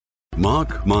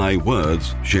Mark My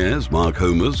Words shares Mark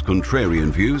Homer's contrarian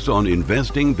views on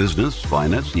investing, business,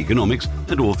 finance, economics,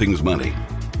 and all things money.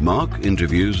 Mark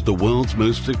interviews the world's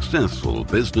most successful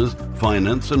business,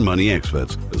 finance, and money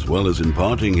experts, as well as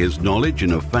imparting his knowledge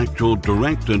in a factual,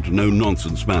 direct, and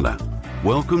no-nonsense manner.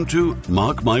 Welcome to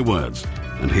Mark My Words,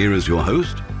 and here is your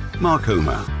host, Mark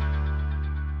Homer.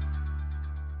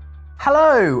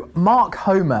 Hello, Mark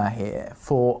Homer here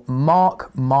for Mark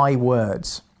My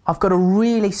Words. I've got a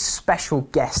really special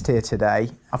guest here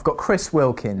today. I've got Chris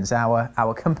Wilkins,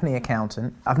 our company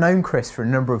accountant. I've known Chris for a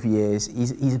number of years.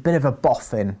 He's a bit of a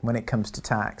boffin when it comes to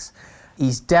tax.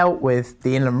 He's dealt with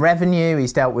the Inland Revenue.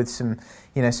 He's dealt with some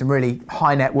really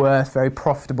high net worth, very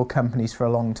profitable companies for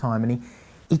a long time, and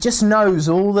he just knows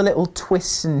all the little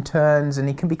twists and turns, and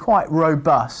he can be quite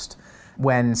robust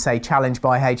when, say, challenged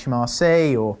by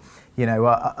HMRC or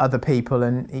other people,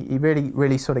 and he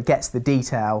really sort of gets the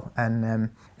detail, and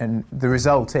the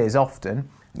result is often,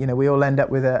 we all end up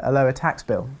with a lower tax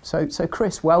bill. So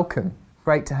Chris, welcome.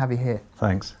 Great to have you here.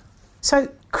 Thanks.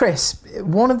 So Chris,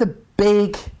 one of the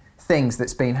big things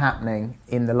that's been happening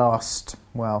in the last,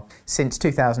 since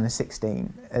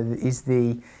 2016 is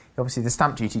obviously the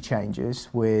stamp duty changes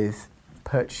with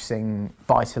purchasing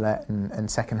buy-to-let and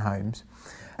second homes.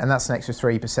 And that's an extra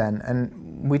 3%,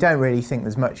 and we don't really think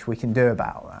there's much we can do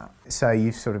about that. So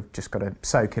you've sort of just got to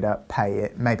soak it up, pay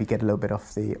it, maybe get a little bit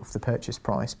off the purchase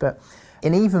price. But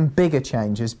an even bigger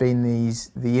change has been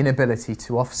the inability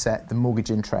to offset the mortgage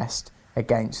interest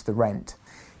against the rent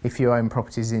if you own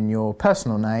properties in your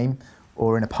personal name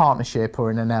or in a partnership or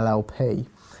in an LLP.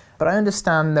 But I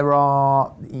understand there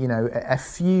are, a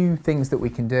few things that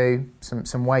we can do,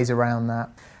 some ways around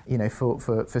that,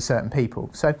 for certain people.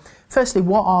 So firstly,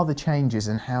 what are the changes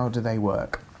and how do they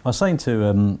work? I was saying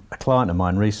to a client of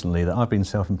mine recently that I've been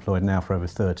self-employed now for over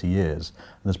 30 years,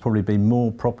 and there's probably been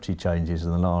more property changes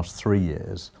in the last 3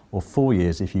 years, or 4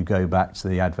 years if you go back to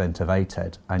the advent of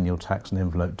ATED, Annual Tax and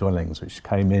Envelope Dwellings, which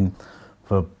came in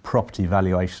for property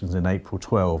valuations in April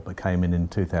 12, but came in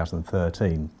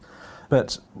 2013.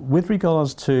 But with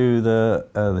regards to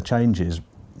the changes,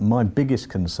 my biggest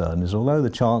concern is, although the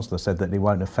Chancellor said that it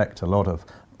won't affect a lot of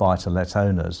buy-to-let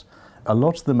owners, a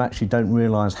lot of them actually don't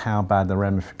realise how bad the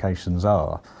ramifications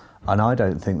are, and I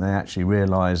don't think they actually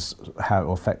realise how it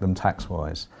will affect them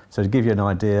tax-wise. So to give you an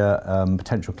idea, a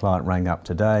potential client rang up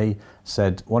today,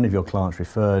 said, one of your clients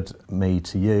referred me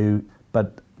to you,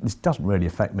 but this doesn't really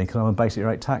affect me because I'm a basic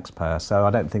rate taxpayer, so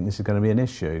I don't think this is going to be an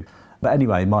issue. But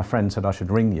anyway, my friend said I should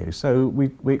ring you, so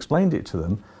we explained it to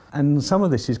them. And some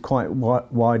of this is quite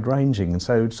wide-ranging, and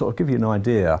so to sort of give you an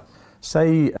idea,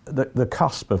 say the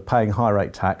cusp of paying high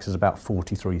rate tax is about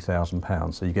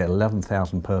 £43,000, so you get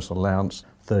 £11,000 personal allowance,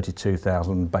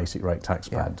 £32,000 basic rate tax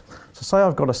band. Yeah. So say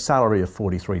I've got a salary of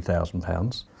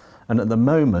 £43,000, and at the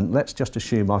moment, let's just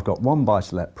assume I've got one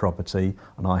buy-to-let property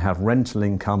and I have rental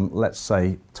income, let's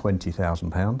say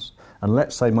 £20,000, and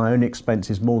let's say my only expense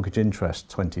is mortgage interest,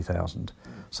 £20,000.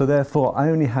 So therefore, I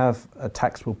only have a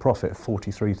taxable profit of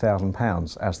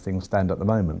 £43,000 as things stand at the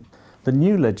moment. The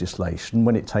new legislation,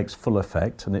 when it takes full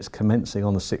effect, and it's commencing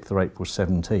on the 6th of April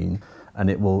 17, and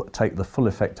it will take the full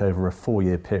effect over a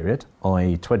 4-year period,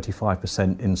 i.e.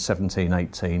 25% in 17,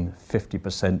 18,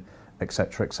 50%,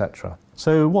 etc., etc.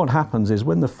 So what happens is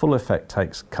when the full effect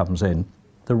comes in,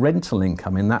 the rental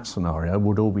income in that scenario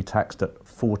would all be taxed at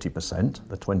 40%,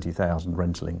 the £20,000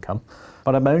 rental income,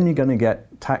 but I'm only going to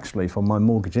get tax relief on my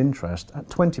mortgage interest at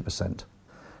 20%.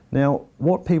 Now,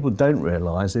 what people don't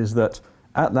realise is that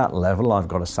at that level, I've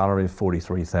got a salary of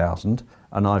 £43,000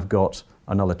 and I've got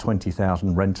another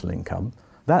 £20,000 rental income.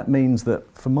 That means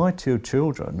that for my 2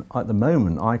 children, at the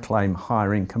moment, I claim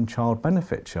higher income child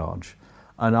benefit charge,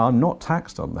 and I'm not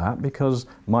taxed on that because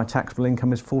my taxable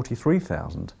income is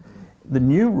 £43,000. The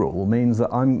new rule means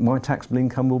that my taxable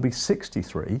income will be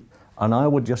 £63,000, and I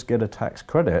would just get a tax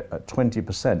credit at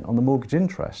 20% on the mortgage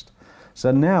interest.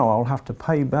 So now I'll have to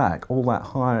pay back all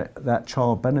that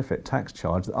child benefit tax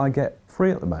charge that I get free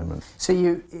at the moment. So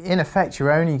in effect,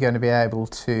 you're only going to be able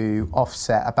to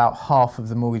offset about half of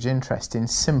the mortgage interest in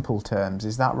simple terms,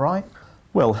 is that right?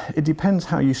 Well, it depends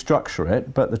how you structure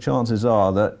it, but the chances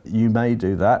are that you may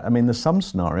do that. I mean, there's some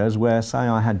scenarios where, say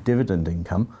I had dividend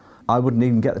income, I wouldn't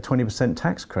even get the 20%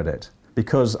 tax credit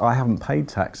because I haven't paid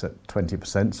tax at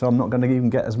 20%, so I'm not going to even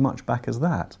get as much back as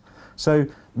that. So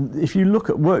if you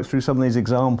work through some of these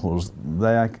examples,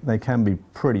 they can be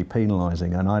pretty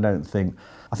penalising, and I think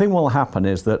what will happen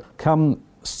is that come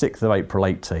 6th of April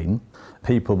 18,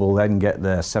 people will then get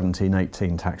their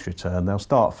 17-18 tax return, they'll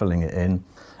start filling it in,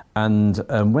 and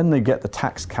when they get the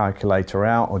tax calculator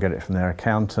out or get it from their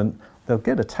accountant, they'll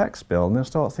get a tax bill and they'll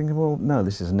start thinking, well, no,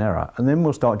 this is an error. And then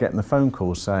we'll start getting the phone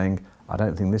calls saying, I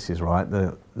don't think this is right,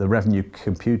 the revenue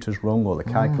computer's wrong, or the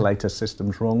calculator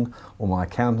system's wrong, or my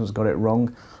accountant's got it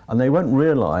wrong. And they won't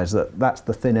realise that that's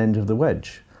the thin end of the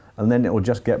wedge. And then it will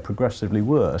just get progressively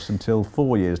worse until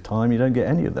 4 years' time you don't get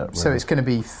any of that. So it's going to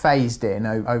be phased in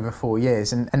over 4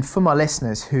 years. And for my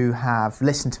listeners who have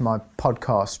listened to my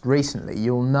podcast recently,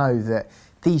 you'll know that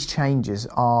these changes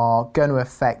are going to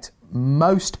affect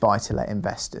most buy-to-let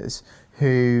investors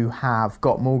who have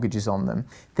got mortgages on them.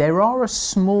 There are a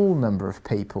small number of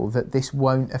people that this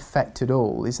won't affect at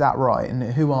all. Is that right?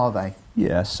 And who are they?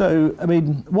 Yeah, so, I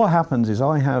mean, what happens is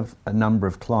I have a number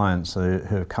of clients who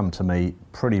have come to me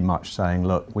pretty much saying,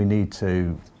 look, we need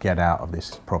to get out of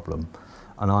this problem,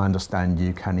 and I understand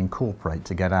you can incorporate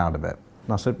to get out of it.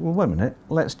 And I said, well, wait a minute,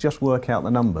 let's just work out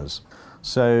the numbers.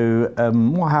 So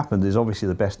what happens is obviously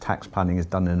the best tax planning is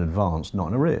done in advance, not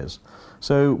in arrears.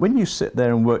 So when you sit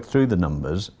there and work through the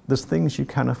numbers, there's things you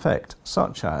can affect,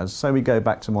 such as, so we go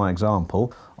back to my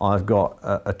example, I've got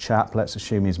a chap, let's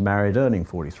assume he's married, earning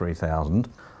 43,000.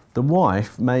 The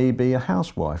wife may be a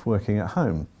housewife working at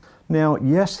home. Now,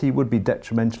 yes, he would be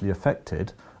detrimentally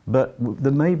affected, but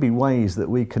there may be ways that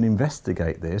we can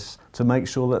investigate this to make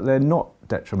sure that they're not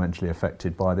detrimentally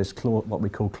affected by this clause, what we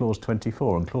call Clause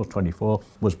 24. And Clause 24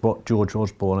 was what George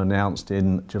Osborne announced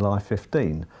in July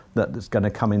 15, that it's going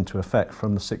to come into effect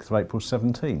from the 6th of April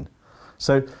 17.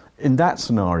 So in that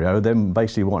scenario, then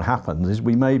basically what happens is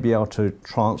we may be able to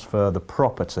transfer the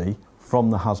property from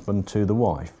the husband to the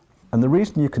wife. And the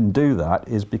reason you can do that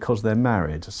is because they're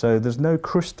married. So there's no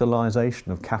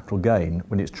crystallisation of capital gain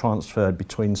when it's transferred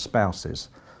between spouses.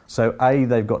 So A,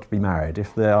 they've got to be married.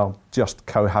 If they are just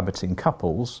cohabiting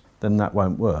couples, then that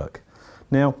won't work.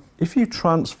 Now, if you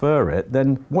transfer it,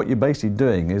 then what you're basically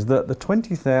doing is that the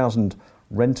 20,000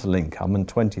 rental income and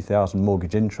 20,000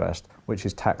 mortgage interest, which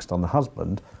is taxed on the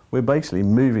husband, we're basically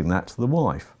moving that to the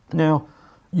wife. Now,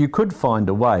 you could find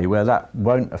a way where that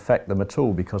won't affect them at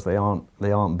all because they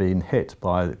aren't being hit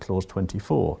by Clause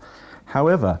 24.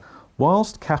 However,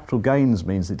 whilst capital gains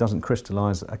means it doesn't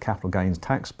crystallise a capital gains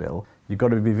tax bill, you've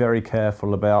got to be very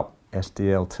careful about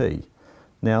SDLT.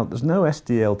 Now, there's no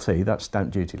SDLT, that's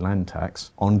stamp duty land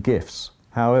tax, on gifts.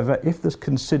 However, if there's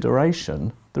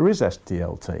consideration, there is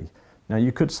SDLT. Now,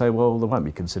 you could say, well, there won't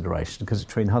be consideration because it's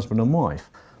between husband and wife.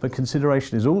 But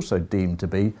consideration is also deemed to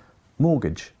be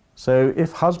mortgage. So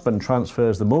if husband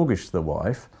transfers the mortgage to the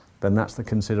wife, then that's the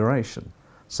consideration.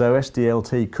 So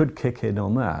SDLT could kick in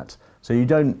on that. So you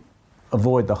don't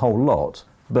avoid the whole lot,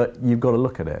 but you've got to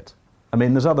look at it. I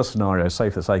mean, there's other scenarios, say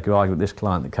for the sake of argument, this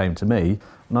client that came to me,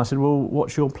 and I said, well,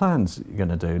 what's your plans you're going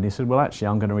to do? And he said, well, actually,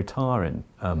 I'm going to retire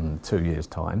in 2 years'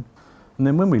 time. And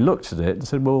then when we looked at it, I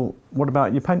said, well, what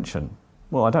about your pension?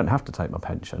 Well, I don't have to take my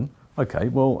pension. Okay,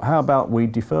 well, how about we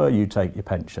defer you take your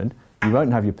pension? You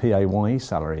won't have your PAYE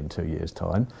salary in 2 years'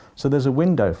 time. So there's a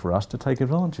window for us to take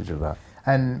advantage of that.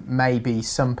 And maybe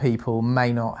some people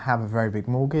may not have a very big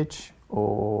mortgage,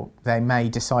 or they may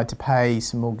decide to pay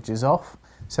some mortgages off.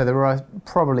 So there are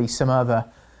probably some other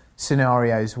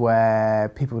scenarios where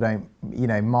people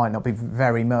might not be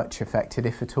very much affected,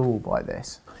 if at all, by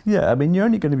this. Yeah, I mean, you're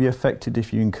only going to be affected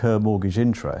if you incur mortgage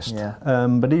interest. Yeah.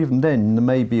 But even then, there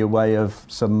may be a way of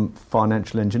some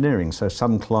financial engineering. So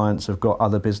some clients have got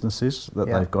other businesses that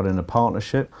they've got in a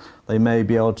partnership. They may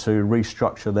be able to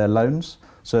restructure their loans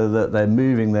so that they're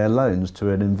moving their loans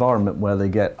to an environment where they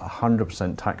get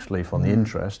 100% tax relief on the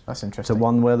interest. That's interesting. To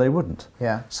one where they wouldn't.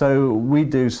 Yeah. So we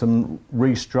do some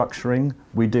restructuring.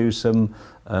 We do some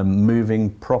moving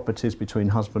properties between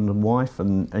husband and wife,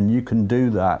 and you can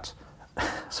do that.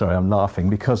 Sorry, I'm laughing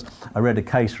because I read a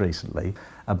case recently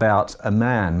about a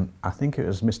man, I think it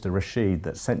was Mr. Rashid,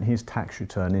 that sent his tax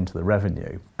return into the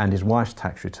revenue and his wife's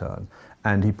tax return,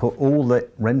 and he put all the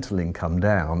rental income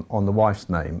down on the wife's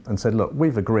name and said, look,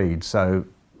 we've agreed, so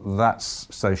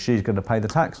she's going to pay the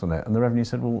tax on it. And the revenue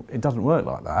said, well, it doesn't work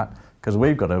like that because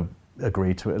we've got to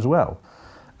agree to it as well.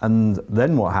 And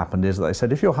then what happened is that they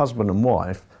said, if you're husband and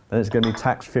wife, then it's going to be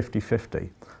taxed 50-50.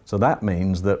 So that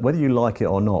means that whether you like it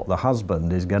or not, the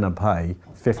husband is going to pay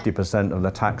 50% of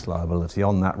the tax liability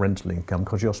on that rental income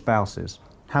because you're spouses.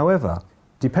 However,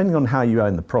 depending on how you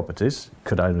own the properties,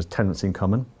 could own as tenants in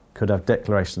common, could have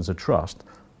declarations of trust,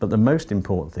 but the most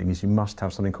important thing is you must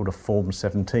have something called a Form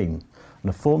 17. And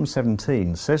a Form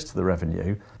 17 says to the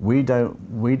revenue, we don't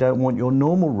want your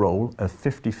normal rule of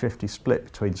 50-50 split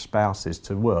between spouses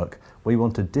to work. We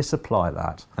want to disapply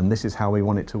that, and this is how we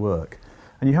want it to work.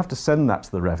 And you have to send that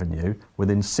to the revenue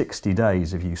within 60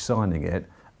 days of you signing it,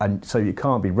 and so it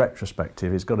can't be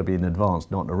retrospective, it's got to be in advance,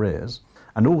 not in arrears.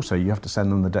 And also you have to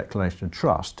send them the declaration of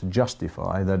trust to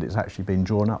justify that it's actually been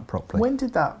drawn up properly. When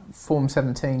did that Form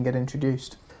 17 get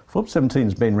introduced? Form 17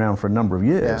 has been around for a number of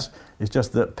years. Yeah. It's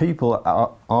just that people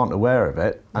aren't aware of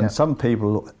it, and some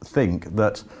people think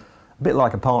that, a bit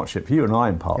like a partnership, you and I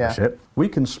in partnership, we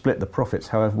can split the profits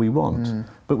however we want.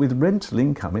 But with rental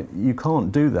income, you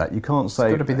can't do that. You can't say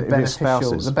it's got to be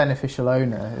the beneficial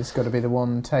owner. It's got to be the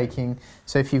one taking.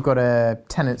 So if you've got a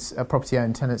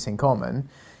property-owned tenants in common,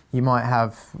 you might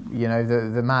have,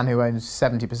 the man who owns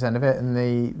 70% of it and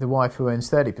the wife who owns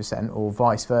 30%, or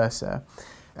vice versa.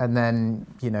 And then,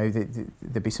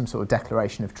 there'd be some sort of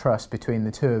declaration of trust between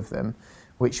the two of them,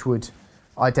 which would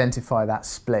identify that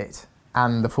split,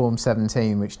 and the Form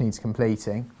 17, which needs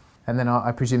completing. And then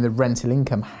I presume the rental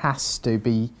income has to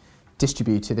be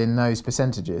distributed in those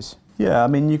percentages. Yeah, I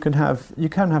mean, you can have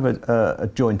a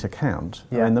joint account.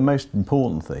 Yeah. I mean, the most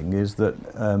important thing is that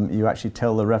you actually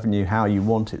tell the revenue how you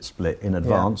want it split in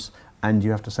advance, and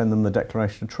you have to send them the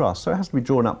declaration of trust. So it has to be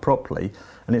drawn up properly,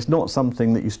 and it's not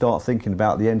something that you start thinking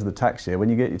about at the end of the tax year when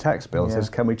you get your tax bill and says,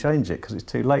 can we change it? Because it's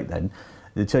too late then.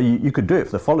 So you could do it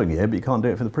for the following year, but you can't do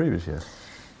it for the previous year.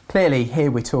 Clearly, here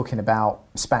we're talking about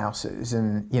spouses,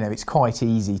 and it's quite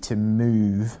easy to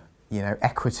move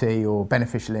equity or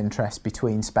beneficial interest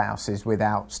between spouses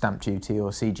without stamp duty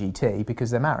or CGT because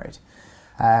they're married.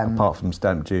 Apart from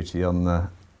stamp duty on the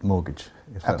mortgage.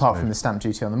 Apart from the stamp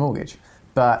duty on the mortgage.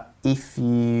 But if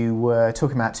you were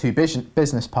talking about two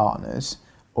business partners,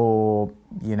 or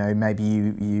maybe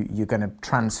you're going to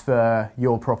transfer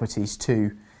your properties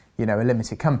to a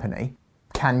limited company,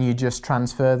 can you just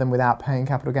transfer them without paying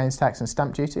capital gains tax and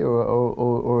stamp duty,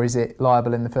 or is it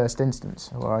liable in the first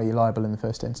instance, or are you liable in the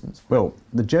first instance? Well,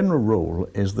 the general rule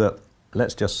is that,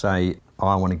 let's just say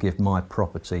I want to give my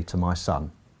property to my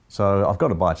son. So I've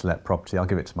got a buy-to-let property, I'll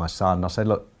give it to my son. I say,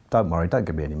 look, don't worry, don't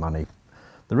give me any money.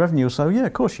 The revenue will say, yeah,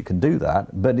 of course you can do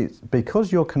that, but it's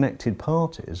because you're connected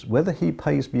parties, whether he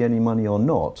pays me any money or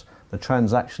not, the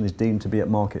transaction is deemed to be at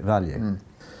market value.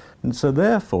 And so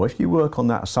therefore, if you work on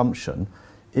that assumption,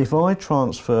 if I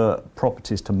transfer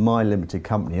properties to my limited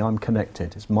company, I'm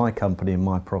connected. It's my company and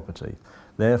my property.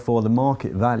 Therefore, the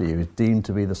market value is deemed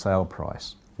to be the sale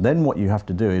price. Then what you have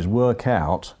to do is work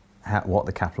out what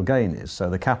the capital gain is. So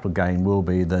the capital gain will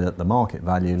be the market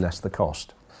value less the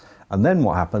cost. And then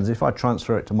what happens, if I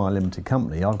transfer it to my limited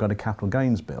company, I've got a capital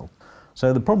gains bill.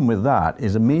 So the problem with that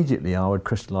is immediately I would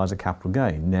crystallise a capital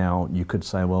gain. Now, you could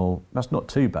say, well, that's not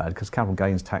too bad because capital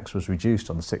gains tax was reduced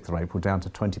on the 6th of April down to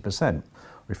 20%.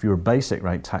 If you're a basic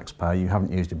rate taxpayer, you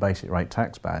haven't used your basic rate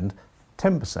tax band,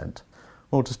 10%.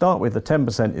 Well, to start with, the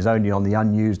 10% is only on the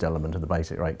unused element of the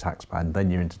basic rate tax band,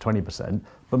 then you're into 20%.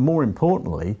 But more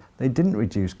importantly, they didn't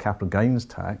reduce capital gains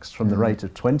tax from the rate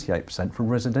of 28% for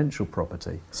residential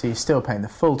property. So you're still paying the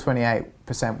full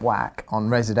 28% whack on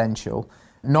residential,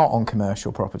 not on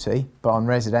commercial property, but on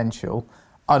residential,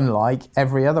 unlike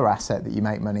every other asset that you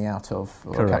make money out of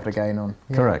or capital gain on.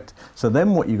 Yeah. Correct. So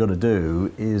then what you've got to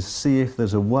do is see if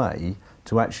there's a way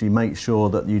to actually make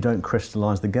sure that you don't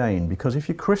crystallise the gain, because if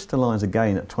you crystallise a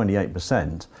gain at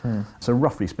 28%, so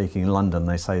roughly speaking in London,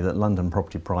 they say that London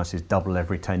property prices double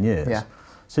every 10 years. Yeah.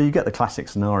 So you get the classic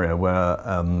scenario where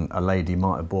a lady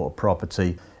might have bought a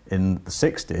property in the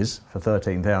 60s for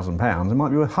 £13,000, it might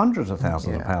be worth hundreds of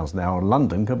thousands of pounds now. In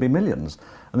London could be millions.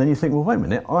 And then you think, well, wait a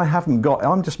minute,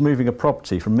 I'm just moving a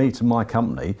property from me to my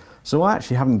company, so I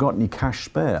actually haven't got any cash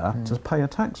spare to pay a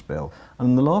tax bill.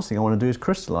 And the last thing I want to do is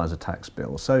crystallise a tax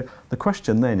bill. So the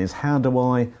question then is, how do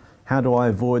I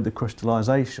avoid the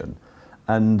crystallisation?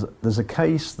 And there's a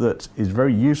case that is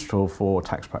very useful for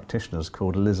tax practitioners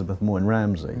called Elizabeth Moyne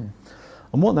Ramsey.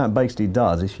 And what that basically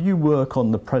does, if you work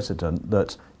on the precedent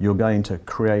that you're going to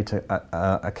create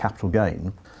a capital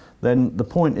gain, then the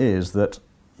point is that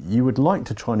you would like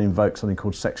to try and invoke something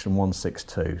called Section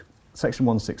 162. Section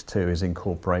 162 is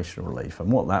incorporation relief,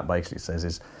 and what that basically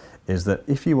says is that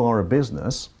if you are a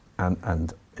business,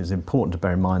 and it's important to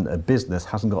bear in mind that a business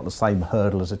hasn't got the same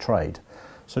hurdle as a trade.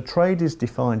 So trade is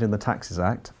defined in the Taxes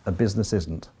Act, a business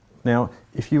isn't. Now,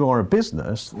 if you are a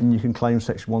business, then you can claim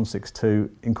Section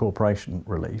 162 incorporation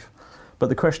relief. But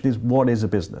the question is, what is a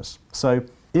business? So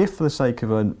if for the sake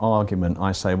of an argument,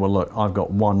 I say, well, look, I've got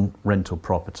one rental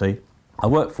property, I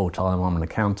work full-time, I'm an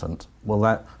accountant,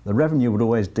 well, the revenue would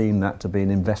always deem that to be an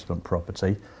investment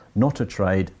property, not a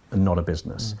trade and not a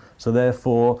business. So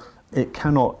therefore, it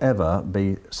cannot ever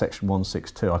be Section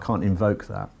 162. I can't invoke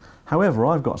that. However,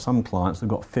 I've got some clients that have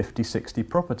got 50, 60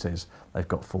 properties. They've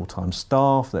got full-time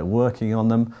staff, they're working on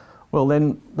them. Well,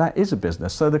 then that is a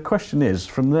business. So the question is,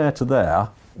 from there to there,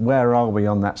 where are we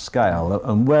on that scale,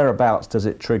 and whereabouts does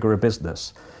it trigger a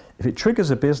business? If it triggers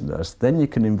a business, then you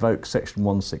can invoke Section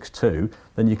 162,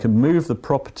 then you can move the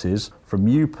properties from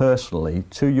you personally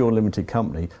to your limited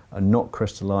company and not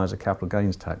crystallise a capital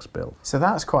gains tax bill. So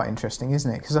that's quite interesting,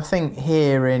 isn't it? Because I think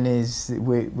herein is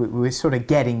we're sort of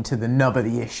getting to the nub of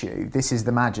the issue. This is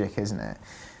the magic, isn't it?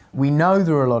 We know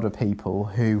there are a lot of people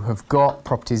who have got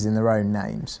properties in their own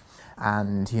names,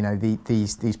 and you know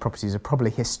these properties are probably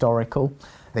historical.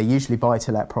 They're usually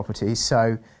buy-to-let properties,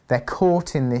 so they're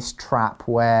caught in this trap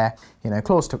where, you know,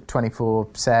 Clause 24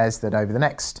 says that over the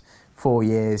next 4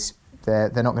 years they're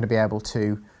not going to be able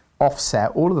to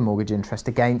offset all of the mortgage interest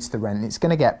against the rent. It's going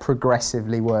to get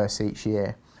progressively worse each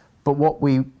year. But what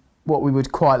we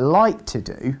would quite like to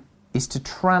do is to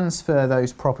transfer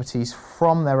those properties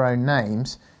from their own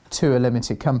names to a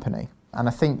limited company. And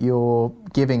I think you're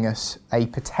giving us a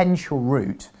potential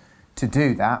route to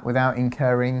do that without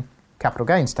incurring capital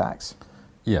gains tax.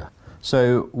 Yeah.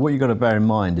 So what you've got to bear in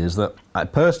mind is that I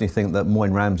personally think that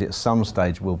Moyne Ramsey at some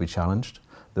stage will be challenged.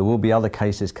 There will be other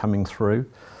cases coming through.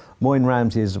 Moyne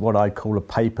Ramsey is what I call a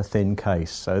paper-thin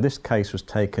case. So this case was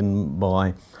taken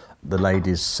by the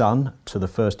lady's son to the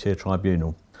first-tier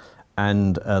tribunal,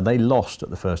 and they lost at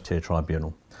the first-tier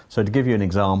tribunal. So to give you an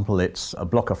example, it's a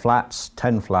block of flats,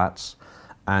 10 flats,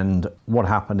 and what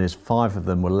happened is 5 of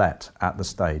them were let at the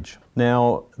stage.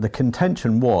 Now, the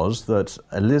contention was that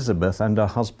Elizabeth and her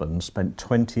husband spent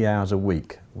 20 hours a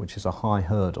week, which is a high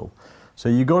hurdle. So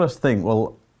you've got to think,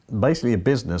 well, basically a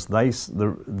business,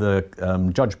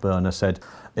 the Judge Berner said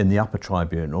in the upper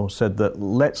tribunal, said that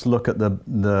let's look at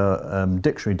the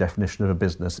dictionary definition of a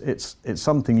business. It's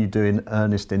something you do in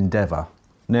earnest endeavour.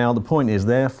 Now, the point is,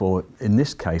 therefore, in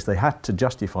this case, they had to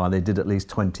justify they did at least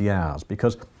 20 hours,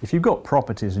 because if you've got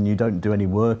properties and you don't do any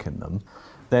work in them,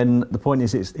 then the point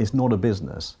is it's not a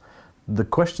business. The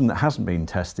question that hasn't been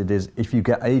tested is if you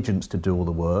get agents to do all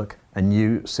the work and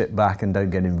you sit back and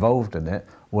don't get involved in it,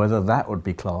 whether that would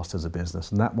be classed as a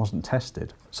business, and that wasn't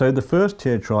tested. So the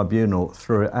first-tier tribunal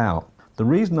threw it out. The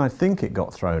reason I think it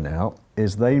got thrown out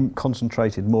is they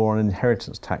concentrated more on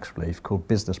inheritance tax relief called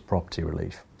business property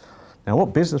relief. Now,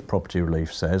 what business property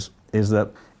relief says is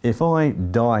that if I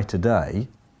die today,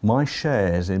 my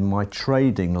shares in my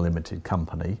trading limited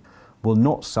company will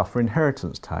not suffer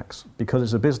inheritance tax because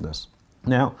it's a business.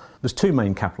 Now, there's 2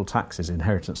 main capital taxes,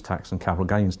 inheritance tax and capital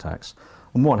gains tax.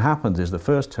 And what happens is the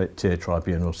first-tier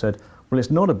tribunal said, well,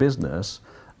 it's not a business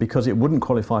because it wouldn't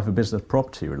qualify for business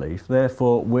property relief.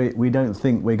 Therefore, we don't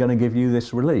think we're going to give you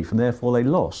this relief, and therefore they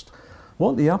lost.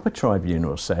 What the upper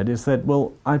tribunal said is that,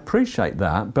 well, I appreciate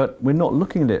that, but we're not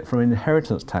looking at it from an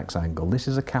inheritance tax angle. This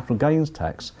is a capital gains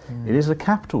tax. It is a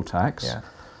capital tax. Yeah.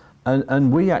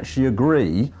 And we actually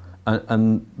agree,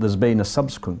 and there's been a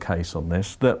subsequent case on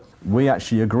this, that we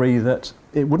actually agree that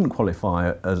it wouldn't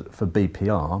qualify for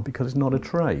BPR because it's not a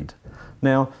trade.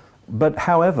 Now, but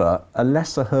however, a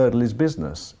lesser hurdle is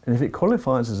business. And if it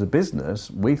qualifies as a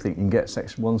business, we think you can get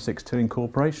Section 162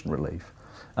 incorporation relief.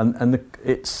 And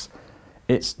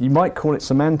you might call it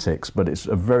semantics, but it's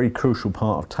a very crucial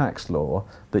part of tax law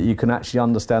that you can actually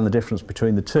understand the difference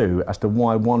between the two as to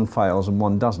why one fails and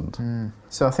one doesn't.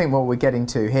 So I think what we're getting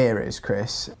to here is,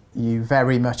 Chris, you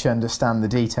very much understand the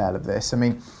detail of this. I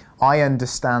mean, I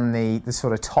understand the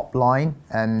sort of top line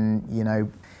and, you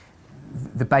know,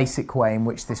 the basic way in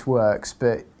which this works,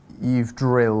 but you've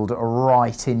drilled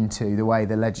right into the way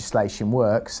the legislation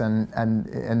works and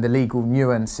the legal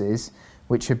nuances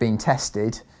which have been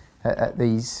tested at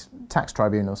these tax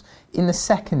tribunals. In the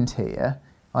second tier,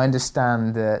 I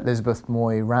understand that Elizabeth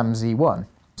Moyne Ramsey won,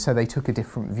 so they took a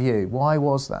different view. Why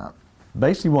was that?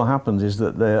 Basically what happens is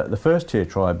that the first tier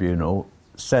tribunal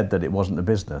said that it wasn't a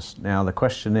business. Now the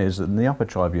question is, in the upper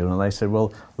tribunal they said,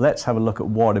 well, let's have a look at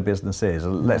what a business is.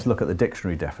 Let's look at the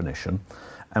dictionary definition.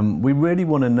 And we really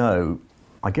want to know,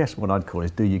 I guess what I'd call is,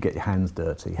 do you get your hands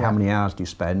dirty? How many hours do you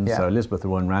spend? So Elizabeth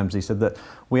Moyne Ramsey said that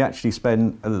we actually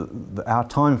spend our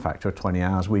time factor of 20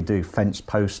 hours. We do fence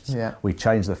posts, we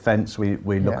change the fence, we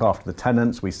look after the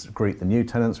tenants, we greet the new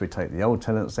tenants, we take the old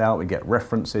tenants out, we get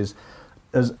references.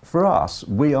 As for us,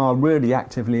 we are really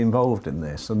actively involved in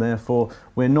this, and therefore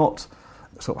we're not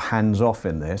sort of hands-off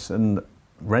in this, and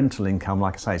rental income,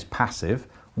 like I say, is passive.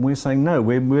 And we're saying, no,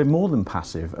 we're more than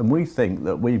passive, and we think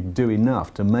that we do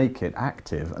enough to make it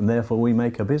active, and therefore we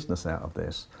make a business out of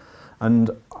this. And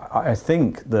I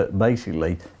think that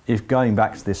basically, if going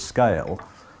back to this scale,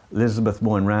 Elizabeth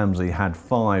Moyne Ramsey had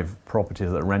 5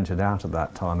 properties that rented out at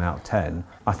that time out of 10.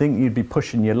 I think you'd be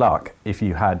pushing your luck if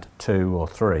you had 2 or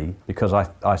 3, because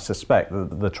I suspect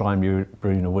that the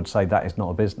tribunal would say that is not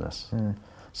a business.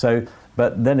 So,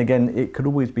 but then again, it could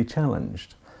always be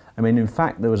challenged. I mean, in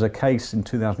fact, there was a case in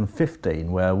 2015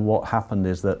 where what happened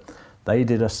is that they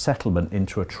did a settlement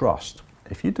into a trust.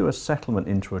 If you do a settlement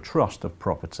into a trust of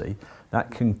property,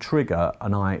 that can trigger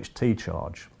an IHT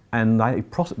charge. And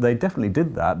they definitely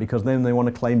did that because then they want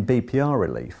to claim BPR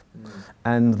relief.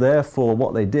 And therefore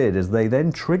what they did is they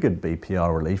then triggered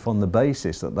BPR relief on the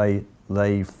basis that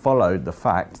they followed the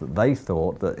fact that they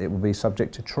thought that it would be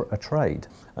subject to a trade,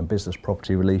 and business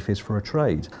property relief is for a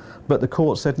trade. But the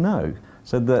court said no.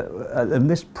 So and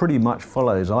this pretty much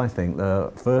follows, I think,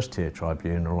 the first tier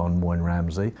tribunal on Moyne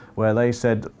Ramsey, where they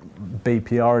said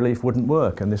BPR relief wouldn't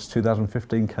work, and this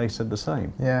 2015 case said the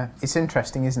same. Yeah, it's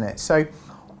interesting, isn't it? So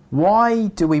why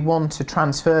do we want to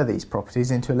transfer these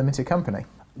properties into a limited company?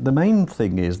 The main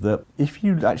thing is that if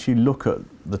you actually look at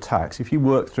the tax, if you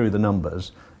work through the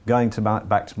numbers, going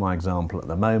back to my example at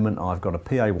the moment, I've got a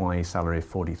PAYE salary of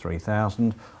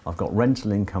 43,000, I've got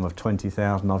rental income of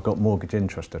 20,000, I've got mortgage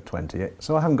interest of 20,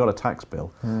 so I haven't got a tax bill.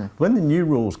 When the new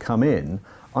rules come in,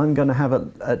 I'm going to have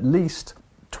at least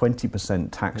 20%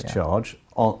 tax charge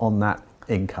on that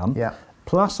income,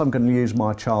 plus I'm going to use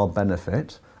my child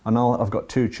benefit, and I've got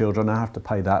 2 children, I have to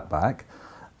pay that back.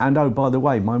 And oh, by the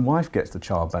way, my wife gets the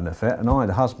child benefit and I,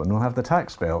 the husband, will have the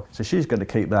tax bill. So she's going to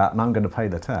keep that and I'm going to pay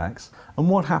the tax. And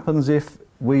what happens if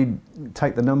we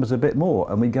take the numbers a bit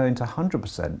more and we go into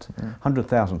 100%,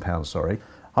 £100,000, sorry,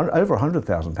 over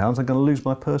 £100,000, I'm going to lose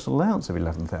my personal allowance of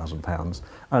 £11,000.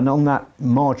 And on that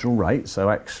marginal rate,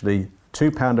 so actually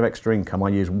 £2 of extra income, I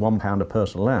use £1 of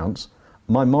personal allowance,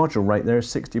 my marginal rate there is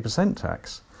 60%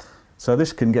 tax. So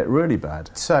this can get really bad.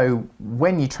 So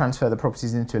when you transfer the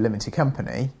properties into a limited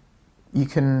company, you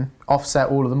can offset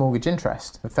all of the mortgage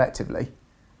interest, effectively?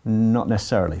 Not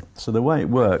necessarily. So the way it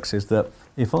works is that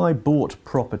if I bought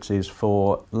properties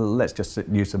for, let's just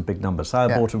use some big numbers, say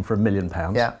I bought them for £1 million,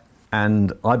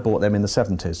 and I bought them in the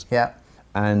 70s,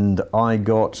 and I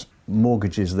got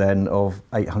mortgages then of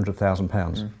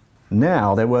 £800,000.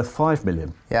 Now they're worth £5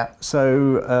 million.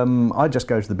 So I just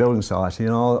go to the building society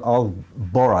and I'll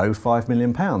borrow £5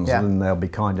 million, and they'll be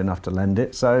kind enough to lend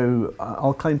it. So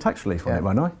I'll claim tax relief on it,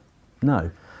 won't I? No.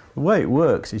 The way it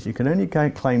works is you can only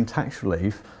claim tax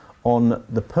relief on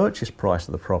the purchase price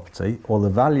of the property or the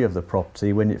value of the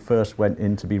property when it first went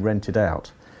in to be rented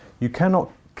out. You cannot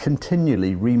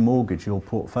continually remortgage your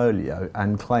portfolio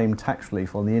and claim tax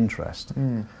relief on the interest.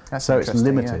 So it's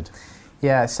limited.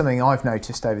 Yeah, it's something I've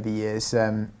noticed over the years.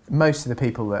 Most of the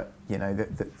people that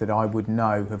that I would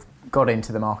know have got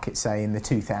into the market, say in the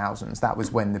 2000s. That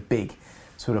was when the big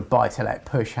sort of buy-to-let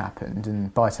push happened,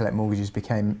 and buy-to-let mortgages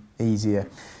became easier.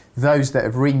 Those that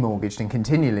have remortgaged and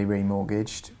continually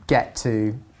remortgaged get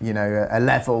to a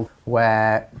level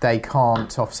where they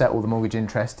can't offset all the mortgage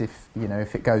interest if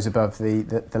it goes above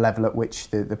the level at which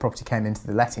the property came into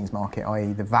the lettings market,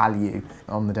 i.e. the value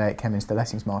on the day it came into the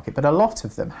lettings market. But a lot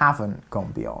of them haven't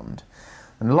gone beyond,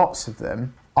 and lots of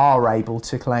them are able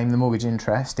to claim the mortgage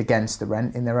interest against the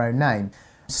rent in their own name.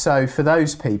 So for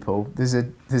those people, there's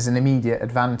an immediate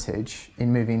advantage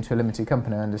in moving into a limited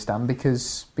company, I understand,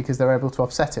 because they're able to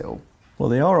offset it all. Well,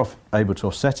 they are able to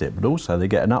offset it, but also they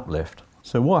get an uplift.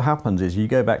 So what happens is, you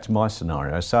go back to my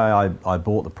scenario, say I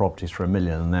bought the properties for £1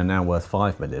 million and they're now worth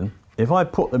 £5 million. If I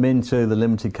put them into the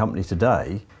limited company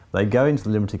today, they go into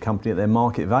the limited company at their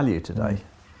market value today.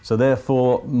 So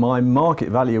therefore, my market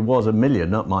value was £1 million,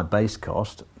 not my base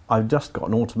cost. I've just got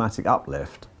an automatic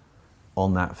uplift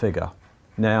on that figure.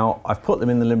 Now, I've put them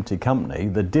in the limited company.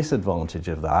 The disadvantage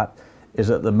of that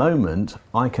is at the moment,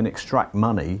 I can extract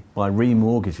money by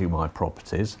remortgaging my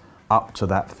properties up to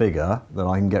that figure that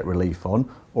I can get relief on,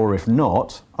 or if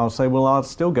not, I'll say, well, I'll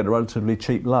still get a relatively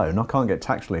cheap loan. I can't get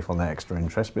tax relief on that extra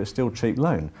interest, but it's still a cheap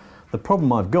loan. The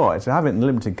problem I've got is to have it in a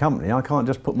limited company, I can't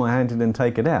just put my hand in and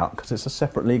take it out because it's a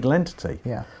separate legal entity.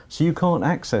 So you can't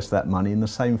access that money in the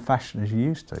same fashion as you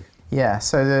used to. Yeah,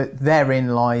 so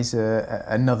therein lies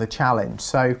another challenge.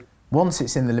 So once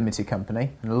it's in the limited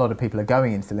company, and a lot of people are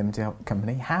going into the limited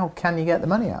company, how can you get the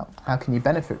money out? How can you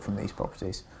benefit from these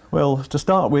properties? Well, to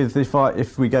start with,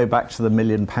 if we go back to the £1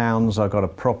 million, I've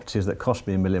got properties that cost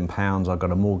me £1 million. I've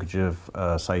got a mortgage of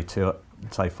say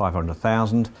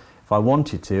 £500,000. If I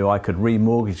wanted to, I could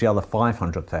remortgage the other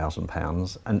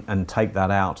 £500,000 and take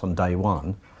that out on day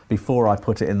one before I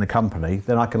put it in the company.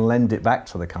 Then I can lend it back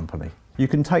to the company. You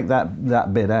can take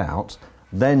that bit out.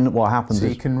 Then what happens is... So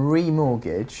you can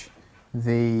remortgage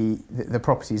the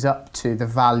properties up to the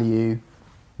value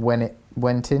when it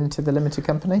went into the limited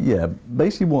company? Yeah,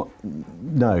 basically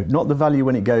no, not the value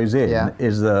when it goes in,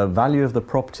 is the value of the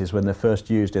properties when they're first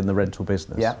used in the rental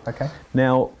business. Yeah, okay.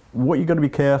 Now, what you've got to be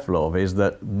careful of is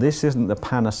that this isn't the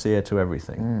panacea to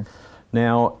everything.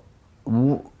 Now,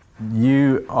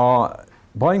 you are,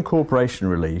 by incorporation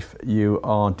relief, you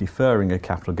are deferring a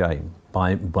capital gain.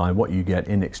 by what you get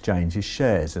in exchange is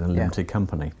shares in a limited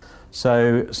company.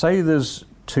 So say there's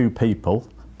two people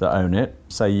that own it,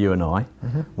 say you and I.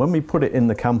 When we put it in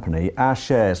the company, our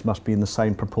shares must be in the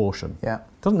same proportion. It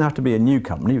doesn't have to be a new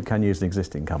company, you can use an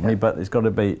existing company, but it's got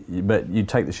to be, but you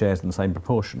take the shares in the same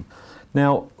proportion.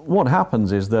 Now, what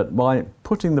happens is that by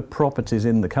putting the properties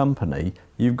in the company,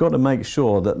 you've got to make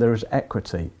sure that there is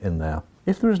equity in there.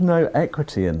 If there is no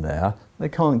equity in there, they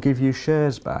can't give you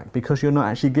shares back because you're not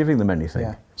actually giving them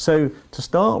anything. So to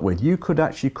start with, you could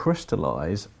actually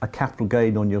crystallise a capital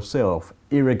gain on yourself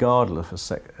irregardless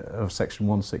of Section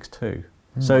 162.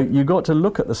 So you've got to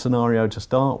look at the scenario to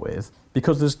start with,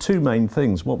 because there's two main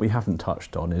things. What we haven't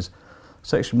touched on is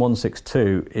Section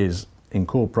 162 is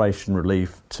incorporation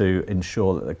relief to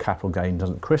ensure that the capital gain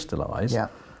doesn't crystallise.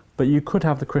 But you could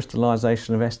have the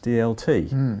crystallisation of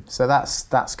SDLT. So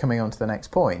that's coming on to the next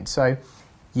point. So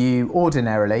you'd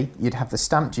have the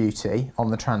stamp duty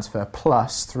on the transfer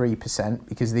plus 3%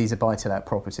 because these are buy-to-let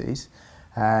properties.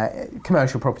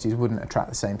 Commercial properties wouldn't attract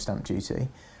the same stamp duty.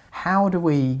 How do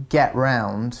we get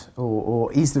round,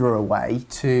 or is there a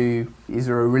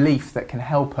relief that can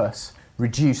help us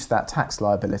reduce that tax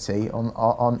liability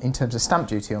on in terms of stamp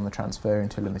duty on the transfer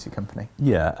into a limited company?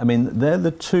 Yeah, I mean, they're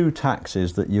the two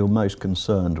taxes that you're most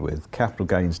concerned with, capital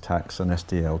gains tax and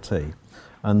SDLT.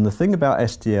 And the thing about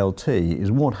SDLT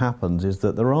is what happens is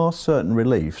that there are certain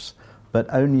reliefs, but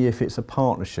only if it's a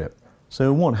partnership.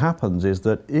 So what happens is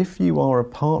that if you are a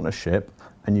partnership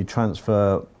and you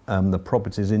transfer the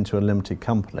properties into a limited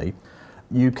company,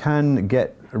 you can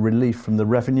get a relief from the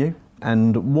revenue.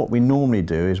 And what we normally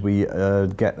do is we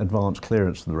get advance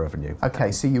clearance of the revenue.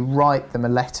 Okay, so you write them a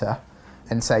letter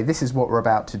and say, this is what we're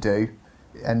about to do,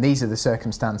 and these are the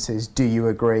circumstances. Do you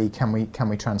agree? Can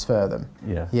we transfer them?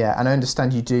 Yeah, and I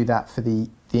understand you do that for the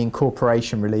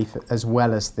incorporation relief as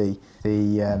well as the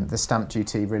stamp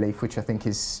duty relief, which I think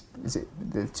is it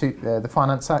the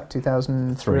Finance Act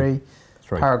 2003,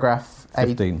 paragraph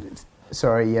 15.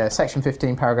 Section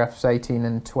 15, paragraphs 18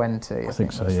 and 20. I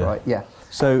think so, that's right. Yeah.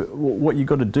 So what you've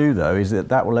got to do, though, is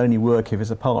that will only work if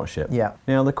it's a partnership.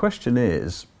 Now, the question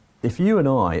is, if you and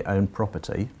I own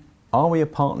property, are we a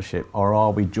partnership or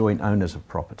are we joint owners of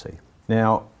property?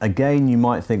 Now, again, you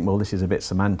might think, well, this is a bit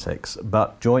semantics,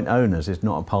 but joint owners is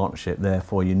not a partnership,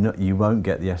 therefore you won't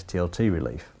get the SDLT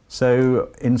relief. So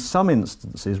in some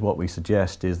instances, what we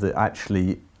suggest is that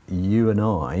actually you and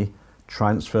I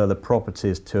transfer the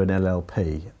properties to an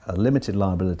LLP, a limited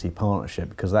liability partnership,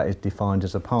 because that is defined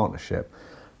as a partnership.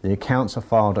 The accounts are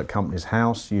filed at Companies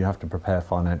House, you have to prepare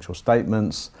financial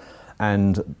statements,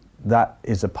 and that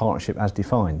is a partnership as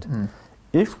defined.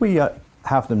 If we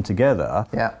have them together,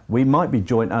 we might be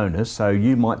joint owners, so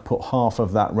you might put half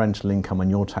of that rental income on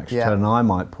your tax return and I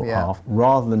might put half,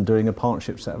 rather than doing a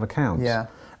partnership set of accounts.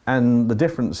 And the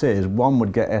difference is one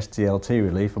would get SDLT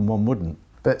relief and one wouldn't.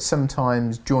 But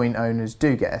sometimes joint owners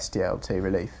do get SDLT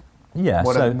relief. Yeah.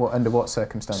 Under what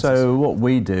circumstances? So what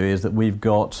we do is that we've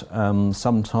got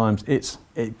sometimes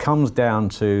it comes down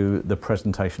to the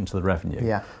presentation to the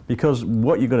revenue. Because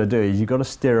what you've got to do is you've got to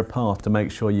steer a path to make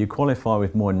sure you qualify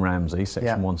with Moyne Ramsey,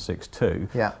 Section 162,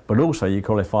 but also you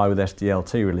qualify with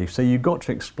SDLT relief. So you've got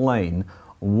to explain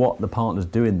what the partners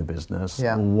do in the business,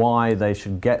 why they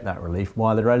should get that relief,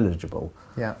 why they're eligible.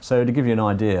 So to give you an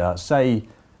idea, say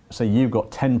you've got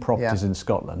 10 properties in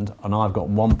Scotland and I've got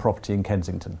one property in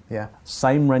Kensington.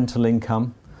 Same rental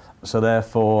income, so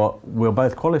therefore we'll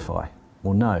both qualify.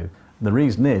 Well, no. The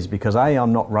reason is because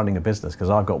I'm not running a business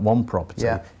because I've got one property.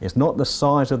 It's not the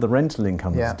size of the rental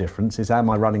income that's the difference, it's am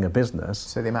I running a business.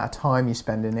 So the amount of time you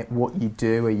spend in it, what you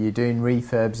do, are you doing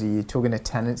refurbs, are you talking to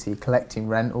tenants, are you collecting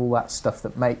rent, all that stuff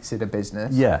that makes it a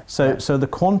business. So the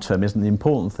quantum isn't the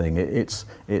important thing,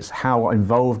 it's how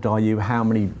involved are you, how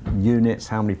many units,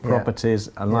 how many properties,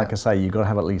 and like I say, you've got to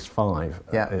have at least 5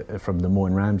 from the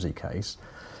Moyne Ramsey case.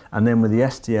 And then with the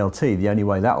SDLT, the only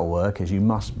way that will work is you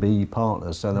must be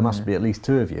partners, so there must be at least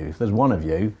 2 of you. If there's one of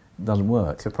you, it doesn't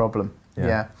work. It's a problem.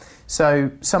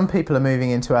 So some people are moving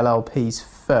into LLPs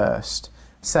first.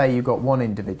 Say you've got one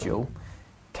individual,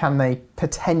 can they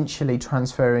potentially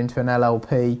transfer into an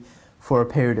LLP for a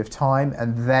period of time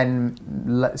and then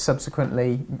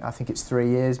subsequently, I think it's 3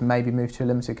 years, maybe move to a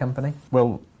limited company?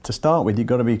 Well, to start with, you've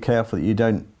got to be careful that you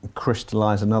don't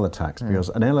crystallise another tax because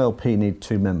an LLP needs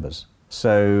 2 members.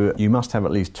 So you must have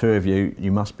at least 2 of you,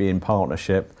 you must be in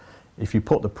partnership. If you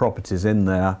put the properties in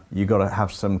there, you've got to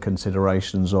have some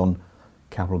considerations on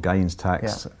capital gains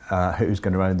tax, who's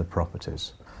going to own the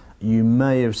properties. You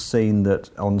may have seen that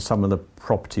on some of the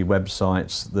property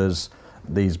websites, there's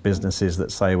these businesses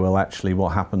that say, well, actually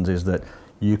what happens is that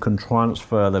you can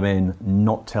transfer them in,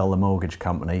 not tell the mortgage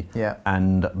company,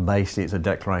 and basically it's a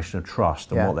declaration of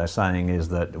trust. And what they're saying is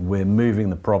that we're moving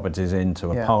the properties into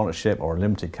a partnership or a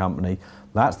limited company.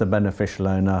 That's the beneficial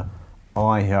owner.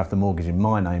 I who have the mortgage in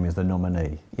my name is the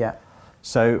nominee. Yeah.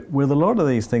 So with a lot of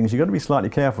these things, you've got to be slightly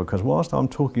careful, because whilst I'm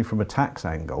talking from a tax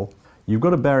angle, you've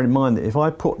got to bear in mind that if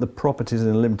I put the properties in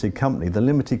a limited company, the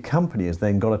limited company has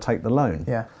then got to take the loan.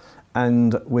 Yeah.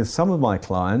 And with some of my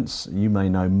clients, you may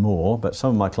know more, but some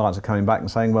of my clients are coming back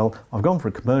and saying, well, I've gone for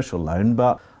a commercial loan,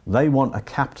 but they want a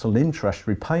capital interest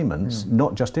repayment,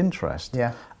 not just interest.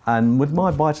 Yeah. And with my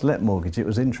buy-to-let mortgage, it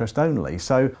was interest only.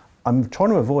 So I'm trying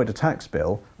to avoid a tax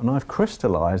bill, and I've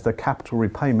crystallised a capital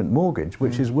repayment mortgage,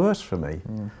 which is worse for me.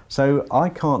 So I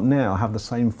can't now have the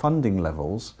same funding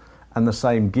levels and the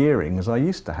same gearing as I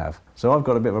used to have. So I've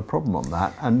got a bit of a problem on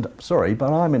that. And sorry,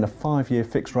 but I'm in a 5-year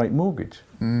fixed rate mortgage.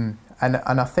 And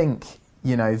I think,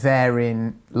 you know,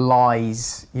 therein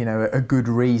lies, you know, a good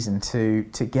reason to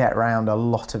get around a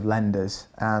lot of lenders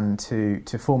and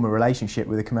to form a relationship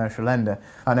with a commercial lender.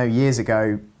 I know years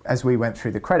ago, as we went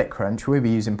through the credit crunch, we were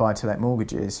using buy-to-let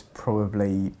mortgages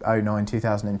probably 2009,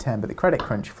 2010, but the credit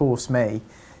crunch forced me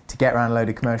to get around a load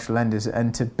of commercial lenders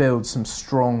and to build some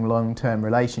strong long-term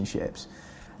relationships.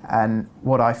 And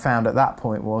what I found at that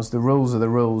point was the rules are the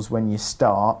rules when you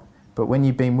start, but when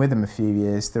you've been with them a few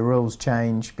years, the rules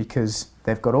change because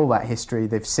they've got all that history,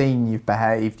 they've seen you've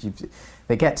behaved,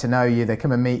 they get to know you, they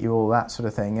come and meet you, all that sort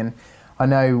of thing. And I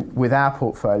know with our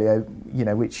portfolio, you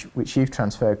know, which you've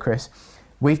transferred, Chris,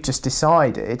 we've just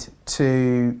decided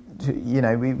to you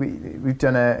know, we've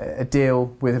done a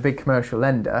deal with a big commercial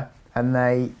lender, and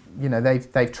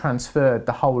they've transferred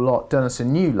the whole lot, done us a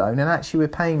new loan, and actually we're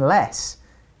paying less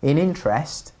in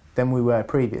interest than we were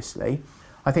previously.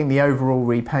 I think the overall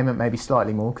repayment may be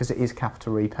slightly more because it is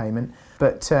capital repayment,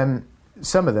 but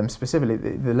some of them, specifically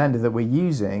the lender that we're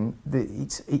using,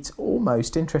 it's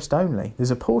almost interest only.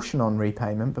 There's a portion on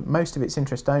repayment, but most of it's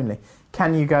interest only.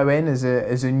 Can you go in as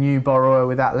a new borrower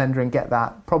with that lender and get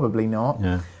that? Probably not.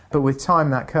 Yeah. But with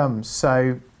time that comes.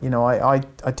 So, you know, I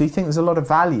do think there's a lot of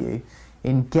value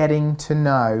in getting to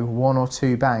know one or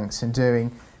two banks and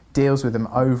doing deals with them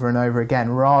over and over again,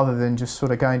 rather than just sort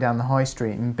of going down the high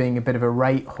street and being a bit of a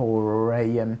rate whore or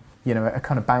a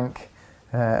kind of bank,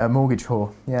 a mortgage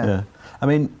whore. Yeah. I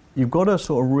mean, you've got to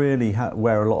sort of really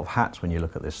wear a lot of hats when you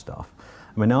look at this stuff.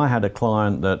 I mean, I had a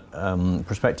client that,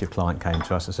 prospective client came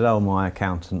to us and said, oh, my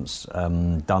accountant's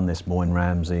done this Moyne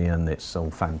Ramsey and it's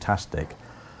all fantastic.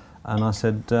 And I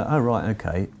said, oh, right,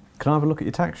 okay. Can I have a look at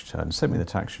your tax return? Sent me the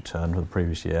tax return for the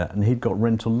previous year, and he'd got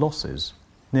rental losses.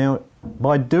 Now,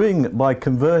 by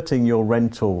converting your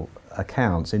rental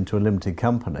accounts into a limited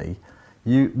company,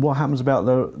 what happens about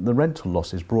the rental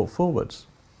losses brought forwards?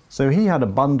 So he had a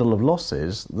bundle of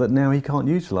losses that now he can't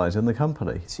utilise in the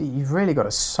company. See, you've really got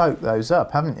to soak those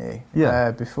up, haven't you?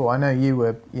 Yeah. Before, I know you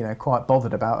were, quite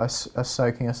bothered about us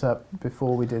soaking us up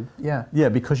before we did. Yeah. Yeah,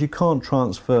 because you can't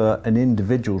transfer an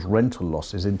individual's rental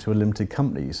losses into a limited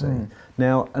company, you see.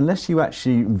 Now, unless you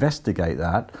actually investigate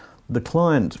that, the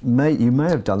client you may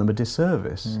have done them a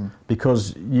disservice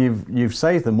because you've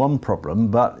saved them one problem,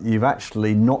 but you've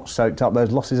actually not soaked up.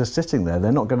 Those losses are sitting there.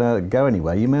 They're not going to go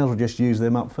anywhere. You may as well just use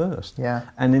them up first. Yeah.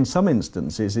 And in some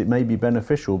instances, it may be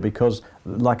beneficial because,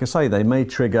 like I say, they may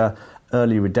trigger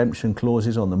early redemption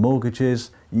clauses on the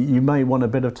mortgages. You may want a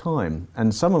bit of time.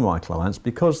 And some of my clients,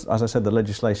 because, as I said, the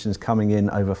legislation is coming in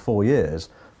over 4 years,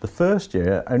 the first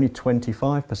year, only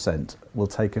 25% will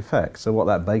take effect. So what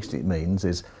that basically means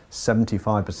is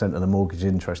 75% of the mortgage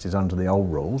interest is under the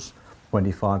old rules,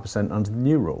 25% under the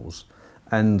new rules.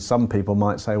 And some people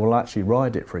might say, well, actually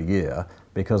ride it for a year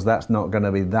because that's not going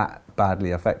to be that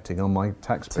badly affecting on my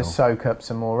tax bill. To soak up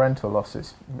some more rental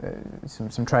losses,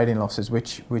 some trading losses,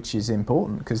 which is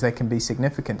important because they can be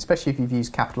significant, especially if you've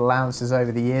used capital allowances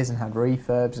over the years and had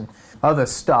refurbs and other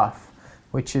stuff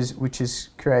which has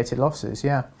created losses,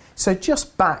 yeah. So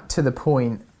just back to the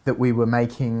point that we were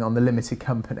making on the limited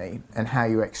company and how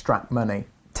you extract money.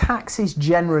 Tax is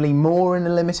generally more in a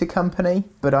limited company,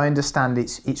 but I understand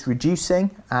it's reducing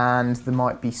and there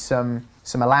might be some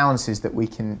allowances that we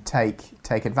can take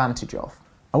advantage of.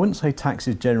 I wouldn't say tax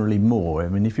is generally more. I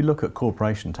mean, if you look at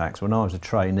corporation tax, when I was a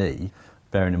trainee,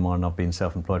 bearing in mind I've been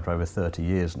self-employed for over 30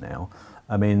 years now,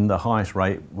 I mean, the highest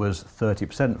rate was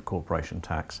 30% of corporation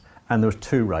tax. And there was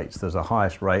two rates. There's a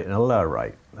highest rate and a lower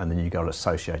rate. And then you got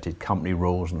associated company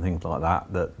rules and things like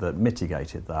that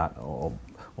mitigated that or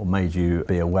made you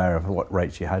be aware of what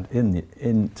rates you had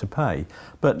in to pay.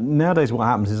 But nowadays what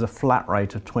happens is a flat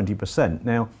rate of 20%.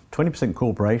 Now, 20%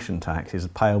 corporation tax is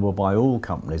payable by all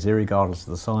companies, irregardless of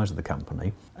the size of the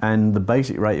company. And the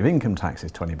basic rate of income tax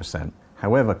is 20%.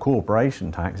 However,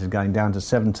 corporation tax is going down to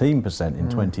 17% in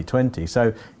 2020,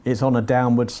 so it's on a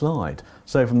downward slide.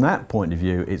 So from that point of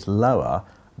view, it's lower,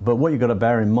 but what you've got to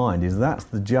bear in mind is that's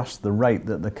just the rate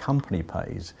that the company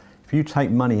pays. If you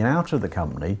take money out of the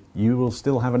company, you will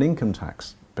still have an income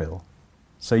tax bill.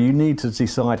 So you need to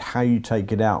decide how you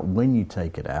take it out, when you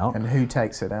take it out. And who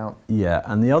takes it out. Yeah,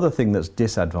 and the other thing that's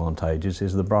disadvantageous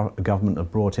is the government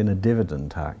have brought in a dividend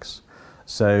tax.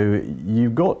 So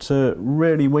you've got to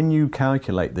really, when you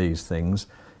calculate these things,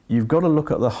 you've got to look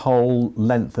at the whole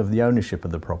length of the ownership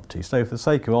of the property. So for the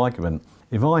sake of argument,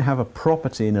 if I have a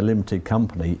property in a limited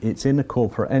company, it's in a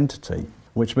corporate entity,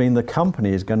 which means the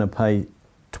company is going to pay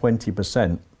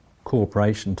 20%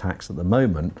 corporation tax at the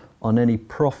moment on any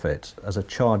profit as a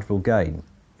chargeable gain.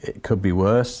 It could be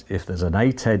worse. If there's an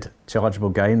ATED chargeable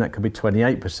gain, that could be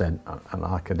 28%. And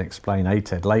I can explain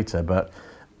ATED later, but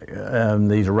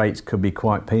these rates could be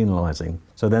quite penalising.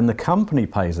 So then the company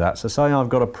pays that. So say I've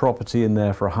got a property in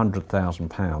there for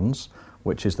 £100,000,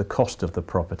 which is the cost of the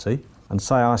property, and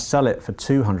say I sell it for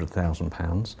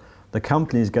 £200,000, the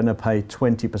company is going to pay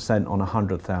 20% on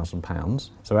 £100,000.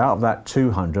 So out of that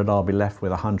 200, I'll be left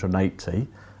with 180.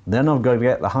 Then I've got to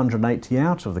get the 180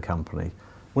 out of the company.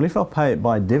 Well, if I pay it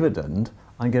by dividend,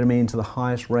 I'm going to be into the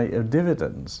highest rate of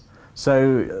dividends.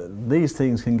 So these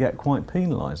things can get quite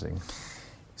penalising.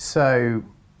 So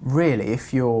really,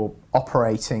 if you're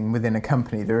operating within a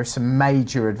company, there are some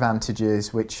major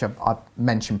advantages which I've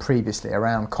mentioned previously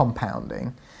around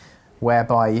compounding,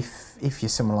 whereby if you're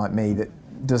someone like me that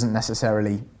doesn't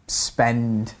necessarily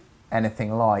spend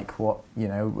anything like what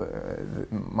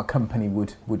my company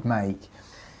would make,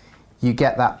 you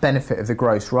get that benefit of the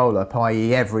gross roll-up,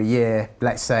 i.e. every year,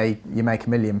 let's say you make £1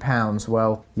 million,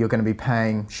 well, you're going to be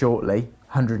paying shortly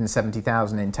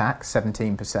 £170,000 in tax,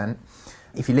 17%.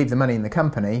 If you leave the money in the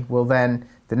company, well then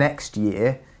the next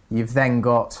year you've then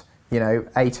got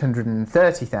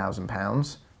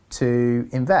 £830,000 to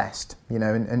invest,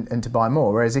 and to buy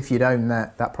more. Whereas if you'd own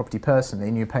that property personally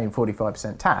and you're paying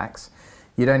 45% tax,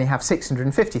 you'd only have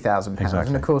 £650,000. Exactly.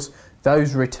 And of course,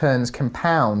 those returns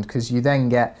compound because you then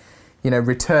get,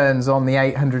 returns on the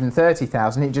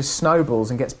 £830,000. It just snowballs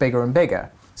and gets bigger and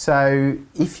bigger. So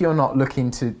if you're not looking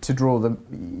to draw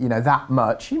that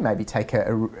much, you maybe take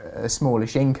a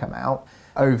smallish income out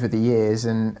over the years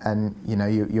and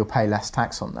you'll pay less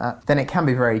tax on that. Then it can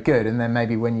be very good. And then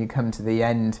maybe when you come to the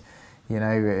end,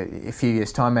 a few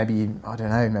years' time, maybe you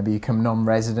become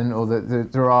non-resident, or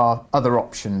there are other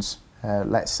options,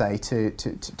 let's say, to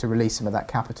release some of that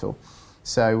capital.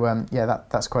 So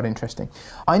that's quite interesting.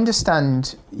 I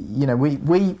understand.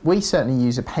 We certainly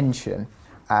use a pension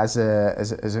as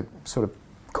a sort of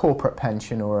corporate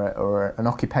pension or an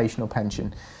occupational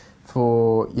pension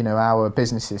for our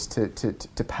businesses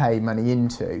to pay money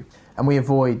into, and we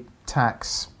avoid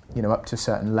tax up to a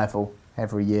certain level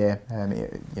every year.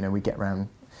 We get around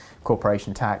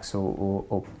corporation tax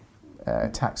or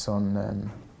tax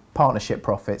on partnership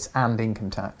profits and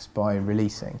income tax by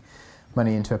releasing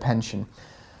money into a pension.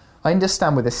 I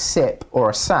understand with a SIP or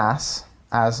a SAS,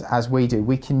 as we do,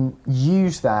 we can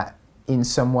use that in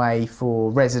some way for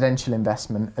residential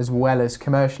investment as well as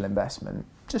commercial investment.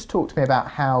 Just talk to me about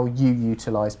how you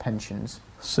utilise pensions.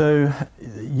 So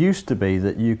it used to be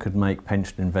that you could make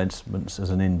pension investments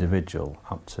as an individual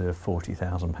up to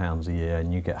 £40,000 a year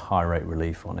and you get high rate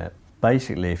relief on it.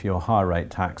 Basically, if you're a high rate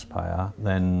taxpayer,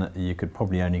 then you could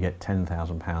probably only get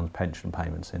 £10,000 pension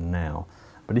payments in now.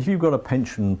 But if you've got a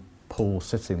pension pool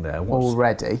sitting there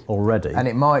already, and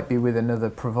it might be with another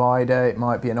provider, it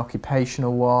might be an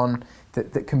occupational one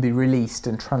that can be released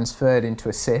and transferred into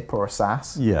a SIP or a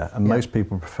SAS. Most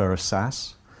people prefer a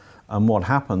SAS. And what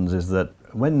happens is that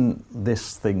when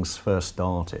this thing's first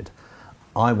started,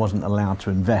 I wasn't allowed to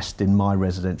invest in my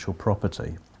residential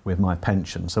property with my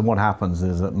pension. So what happens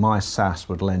is that my SAS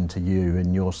would lend to you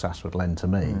and your SAS would lend to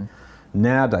me.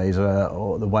 Nowadays,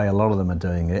 or the way a lot of them are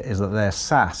doing it, is that their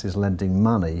SAS is lending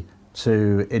money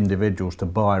to individuals to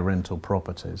buy rental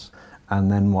properties. And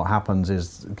then what happens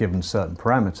is, given certain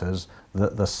parameters,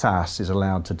 that the SAS is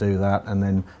allowed to do that, and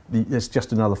then it's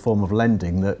just another form of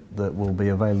lending that will be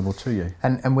available to you.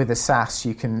 And with a SAS,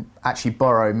 you can actually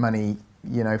borrow money,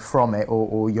 from it,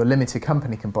 or your limited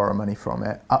company can borrow money from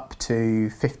it, up to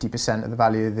 50% of the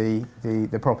value of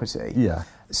the property. Yeah.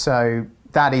 So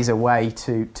that is a way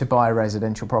to buy a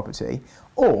residential property.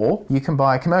 Or you can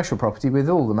buy a commercial property with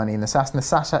all the money in the SAS, and the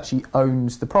SAS actually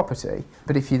owns the property.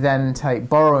 But if you then take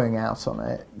borrowing out on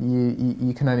it,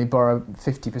 you can only borrow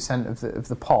 50% of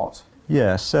the pot.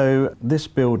 Yeah, so this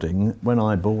building, when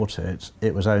I bought it,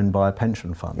 it was owned by a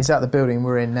pension fund. Is that the building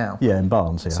we're in now? Yeah, in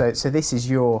Barnes, yeah. So this is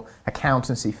your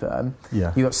accountancy firm.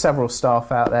 Yeah. You've got several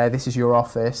staff out there. This is your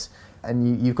office,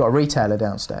 and you've got a retailer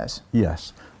downstairs.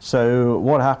 Yes. So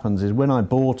what happens is when I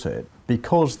bought it,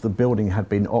 because the building had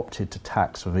been opted to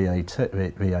tax for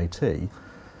VAT,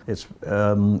 it's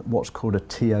what's called a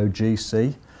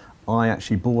TOGC. I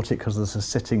actually bought it because there's a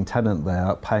sitting tenant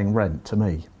there paying rent to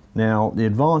me. Now, the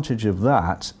advantage of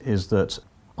that is that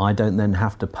I don't then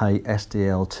have to pay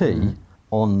SDLT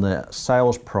on the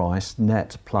sales price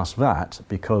net plus VAT,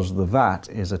 because the VAT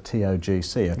is a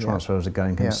TOGC, a transfer as a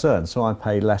going concern, so I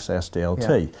pay less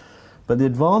SDLT. Yeah. But the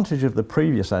advantage of the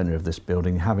previous owner of this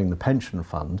building having the pension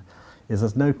fund is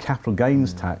there's no capital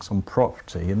gains tax on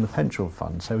property in the pension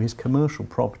fund, so his commercial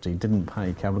property didn't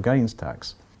pay capital gains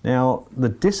tax. Now, the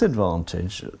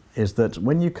disadvantage is that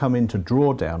when you come in to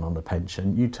draw down on the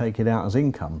pension, you take it out as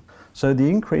income. So the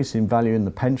increase in value in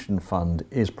the pension fund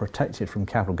is protected from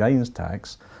capital gains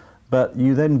tax, but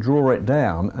you then draw it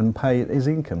down and pay it as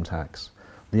income tax.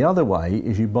 The other way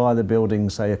is you buy the building,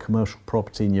 say a commercial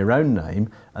property in your own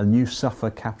name, and you suffer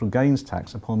capital gains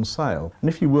tax upon sale. And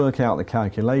if you work out the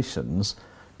calculations,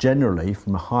 generally,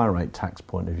 from a higher rate tax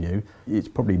point of view, it's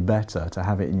probably better to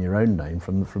have it in your own name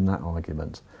from that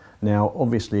argument. Now,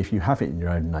 obviously, if you have it in your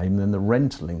own name, then the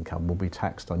rental income will be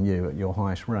taxed on you at your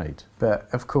highest rate. But,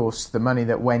 of course, the money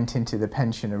that went into the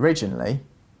pension originally,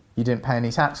 you didn't pay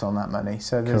any tax on that money.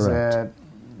 So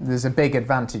there's a big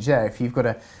advantage there. If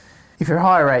you're a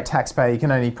higher rate taxpayer, you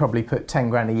can only probably put 10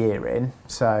 grand a year in,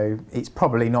 so it's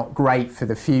probably not great for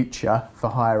the future for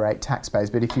higher rate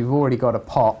taxpayers. But if you've already got a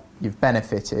pot, you've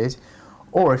benefited.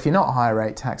 Or if you're not a higher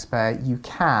rate taxpayer, you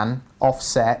can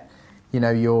offset,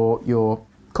 your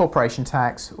corporation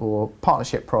tax or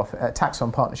partnership profit, tax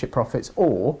on partnership profits,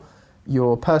 or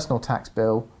your personal tax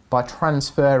bill by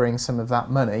transferring some of that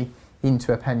money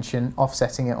into a pension,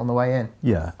 offsetting it on the way in.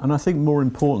 Yeah, and I think more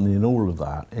importantly in all of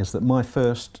that is that my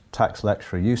first tax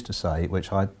lecturer used to say,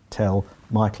 which I tell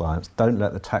my clients, don't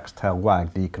let the tax tail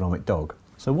wag the economic dog.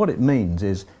 So what it means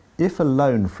is, if a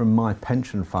loan from my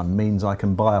pension fund means I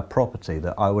can buy a property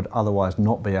that I would otherwise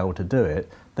not be able to do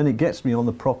it, then it gets me on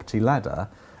the property ladder,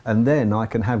 and then I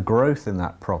can have growth in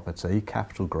that property,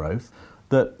 capital growth,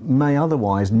 that may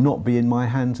otherwise not be in my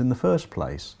hands in the first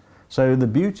place. So the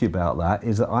beauty about that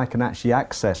is that I can actually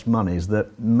access monies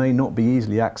that may not be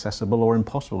easily accessible or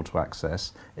impossible to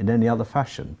access in any other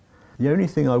fashion. The only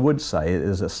thing I would say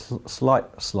is a slight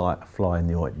fly in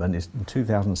the ointment is in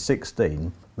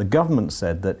 2016, the government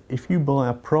said that if you buy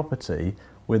a property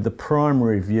with the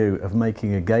primary view of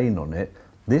making a gain on it,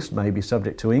 this may be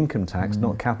subject to income tax,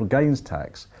 not capital gains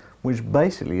tax, which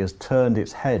basically has turned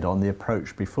its head on the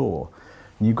approach before.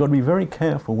 And you've got to be very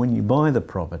careful when you buy the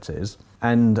properties.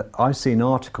 And I've seen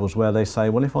articles where they say,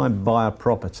 well, if I buy a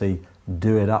property,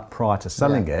 do it up prior to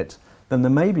selling it, then there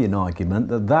may be an argument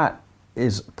that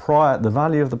is the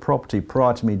value of the property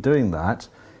prior to me doing that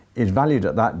is valued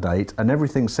at that date, and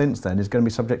everything since then is going to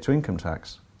be subject to income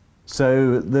tax.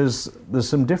 So there's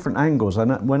some different angles,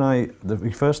 and when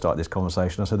we first started this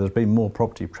conversation, I said there's been more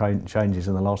property changes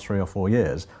in the last 3 or 4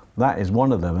 years. That is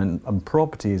one of them, and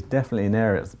property is definitely an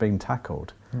area that's being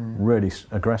tackled really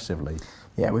aggressively.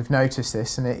 Yeah, we've noticed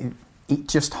this, and it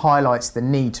just highlights the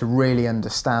need to really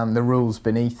understand the rules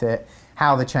beneath it,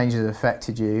 how the changes have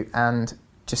affected you, and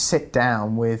just sit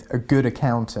down with a good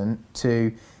accountant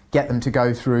to get them to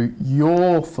go through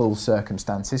your full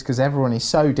circumstances, because everyone is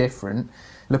so different.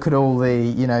 Look at all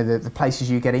the places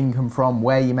you get income from,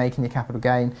 where you're making your capital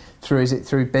gain through. Is it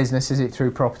through business? Is it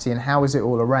through property? And how is it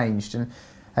all arranged?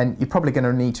 And you're probably going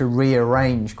to need to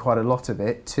rearrange quite a lot of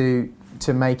it to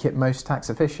make it most tax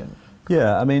efficient.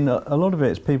 Yeah, I mean, a lot of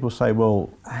it is people say, well,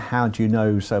 how do you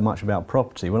know so much about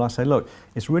property? Well, I say, look,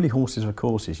 it's really horses for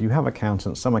courses. You have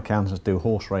accountants, some accountants do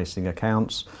horse racing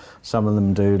accounts, some of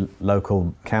them do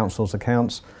local councils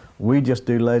accounts. We just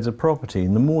do loads of property,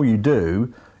 and the more you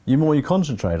do, the more you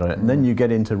concentrate on it, and then you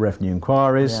get into revenue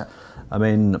inquiries. Yeah. I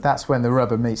mean, that's when the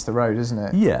rubber meets the road, isn't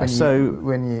it? Yeah.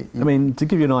 I mean, to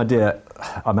give you an idea,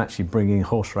 I'm actually bringing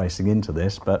horse racing into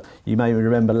this, but you may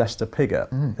remember Lester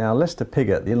Piggott. Now, Lester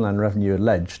Piggott, the Inland Revenue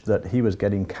alleged that he was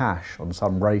getting cash on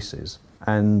some races,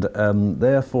 and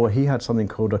therefore he had something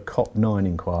called a COP 9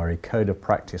 inquiry, Code of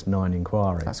Practice 9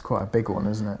 inquiry. That's quite a big one,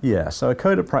 isn't it? Yeah, so a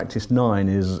Code of Practice 9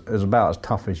 is about as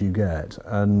tough as you get,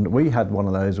 and we had one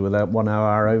of those with one of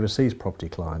our overseas property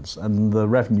clients, and the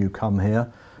revenue come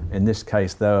here. In this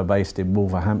case, they were based in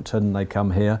Wolverhampton. They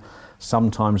come here.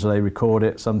 Sometimes they record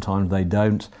it, sometimes they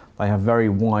don't. They have very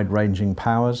wide-ranging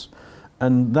powers.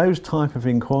 And those type of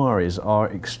inquiries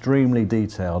are extremely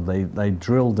detailed. They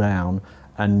drill down,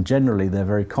 and generally they're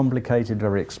very complicated,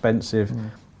 very expensive,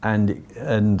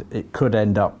 and it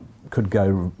could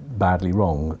go badly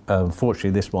wrong.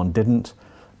 Fortunately, this one didn't.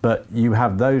 But you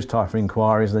have those type of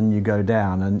inquiries, then you go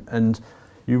down, and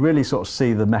you really sort of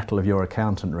see the mettle of your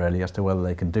accountant really as to whether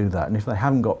they can do that. And if they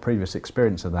haven't got previous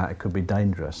experience of that, it could be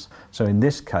dangerous. So in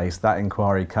this case, that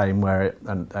inquiry came where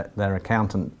their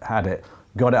accountant had it,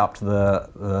 got it up to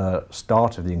the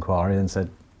start of the inquiry and said,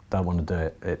 don't want to do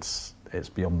it, it's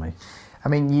beyond me. I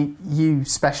mean, you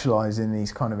specialise in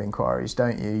these kind of inquiries,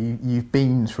 don't you? You've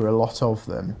been through a lot of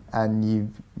them, and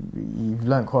you've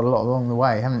learnt quite a lot along the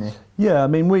way, haven't you? Yeah, I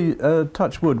mean, we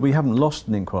touch wood, we haven't lost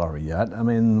an inquiry yet. I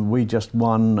mean, we just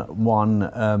won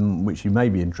one, which you may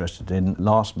be interested in,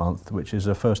 last month, which is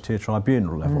a first-tier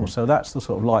tribunal level. So that's the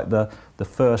sort of like the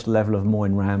first level of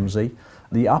Moyne Ramsey.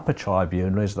 The upper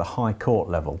tribunal is the High Court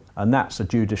level, and that's a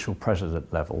judicial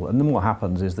president level. And then what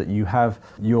happens is that you have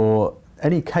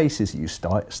any cases that you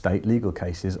state, legal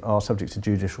cases, are subject to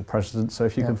judicial precedent. So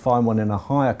if you can find one in a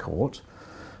higher court,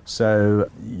 so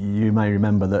you may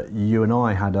remember that you and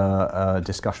I had a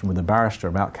discussion with a barrister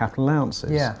about capital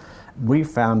allowances. Yeah. We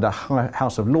found a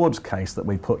House of Lords case that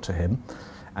we put to him,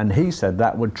 and he said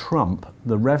that would trump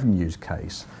the revenues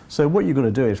case. So what you've got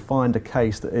to do is find a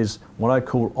case that is what I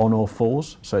call on all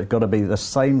fours. So it's got to be the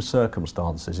same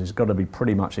circumstances, it's got to be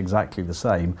pretty much exactly the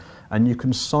same, and you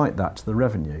can cite that to the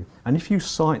revenue. And if you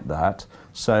cite that,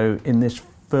 so in this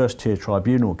first tier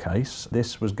tribunal case,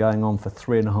 this was going on for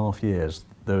 3.5 years.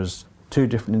 There was 2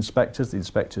 different inspectors, the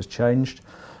inspectors changed.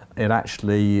 It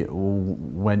actually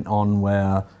went on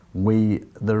where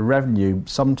the revenue,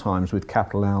 sometimes with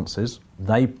capital allowances,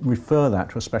 they refer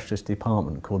that to a specialist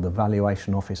department called the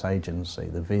Valuation Office Agency,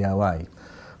 the VOA.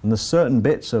 And there's certain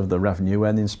bits of the revenue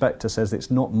where the inspector says it's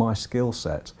not my skill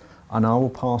set and I will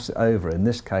pass it over. In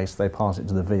this case, they pass it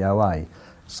to the VOA.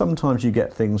 Sometimes you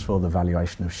get things for the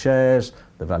valuation of shares,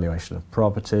 the valuation of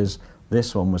properties.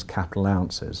 This one was capital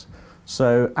allowances.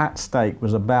 So at stake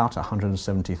was about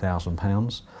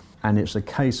 £170,000, and it's a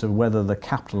case of whether the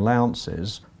capital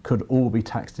allowances could all be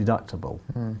tax deductible.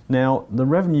 Now, the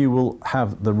revenue will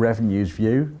have the revenues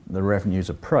view, the revenues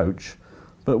approach,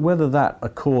 but whether that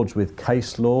accords with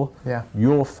case law,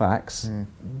 your facts,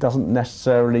 doesn't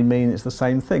necessarily mean it's the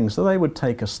same thing. So they would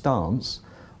take a stance,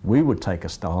 we would take a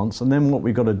stance, and then what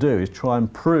we've got to do is try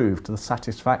and prove to the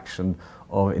satisfaction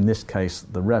of, in this case,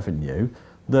 the revenue,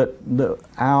 that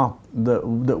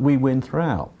we win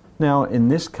throughout. Now, in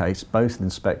this case, both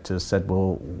inspectors said,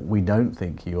 well, we don't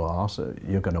think you are, so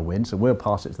you're going to win, so we'll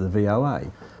pass it to the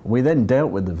VOA. We then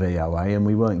dealt with the VOA and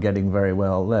we weren't getting very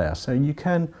well there. So you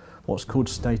can, what's called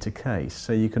state a case.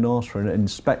 So you can ask for an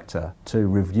inspector to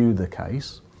review the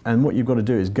case. And what you've got to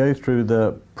do is go through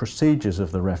the procedures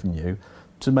of the revenue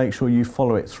to make sure you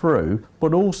follow it through,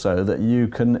 but also that you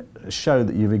can show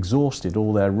that you've exhausted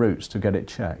all their routes to get it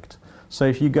checked. So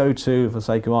if you go to, for the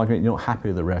sake of argument, you're not happy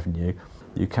with the revenue,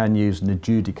 you can use an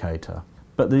adjudicator.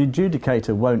 But the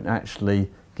adjudicator won't actually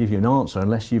give you an answer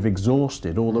unless you've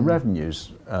exhausted all the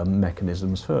revenues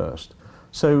mechanisms first.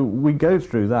 So we go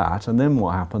through that, and then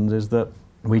what happens is that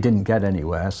we didn't get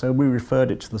anywhere, so we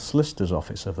referred it to the solicitor's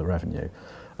office of the revenue.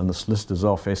 And the solicitor's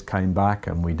office came back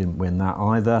and we didn't win that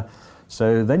either.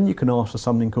 So then you can ask for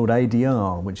something called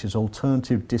ADR, which is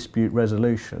Alternative Dispute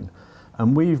Resolution.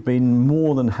 And we've been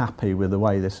more than happy with the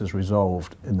way this has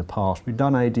resolved in the past. We've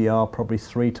done ADR probably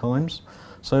 3 times.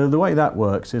 So the way that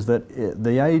works is that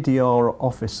the ADR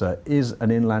officer is an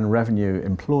Inland Revenue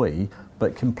employee,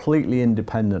 but completely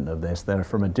independent of this. They're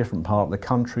from a different part of the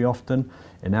country often.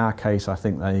 In our case, I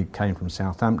think they came from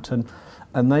Southampton.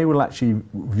 And they will actually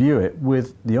view it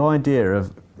with the idea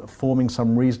of forming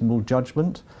some reasonable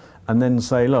judgment and then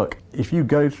say, look, if you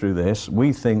go through this,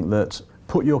 we think that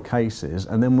put your cases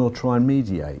and then we'll try and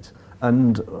mediate.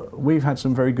 And we've had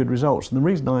some very good results. And the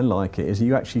reason I like it is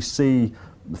you actually see,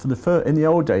 in the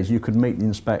old days you could meet the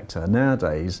inspector.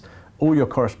 Nowadays, all your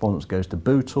correspondence goes to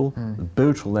Bootle.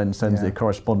 Bootle then sends the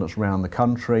correspondence around the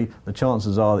country. The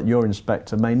chances are that your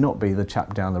inspector may not be the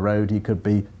chap down the road, he could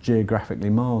be geographically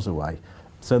miles away.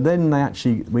 So then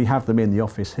we have them in the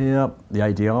office here, the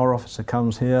ADR officer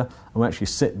comes here, and we actually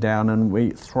sit down and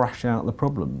we thrash out the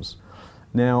problems.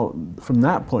 Now, from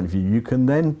that point of view, you can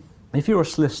then, if you're a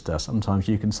solicitor, sometimes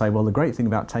you can say, well, the great thing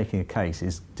about taking a case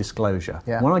is disclosure.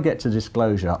 When I get to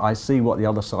disclosure, I see what the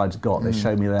other side's got, they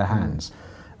show me their hands.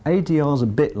 ADR's a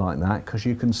bit like that, because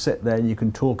you can sit there and you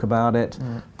can talk about it,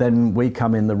 then we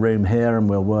come in the room here and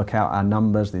we'll work out our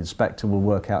numbers, the inspector will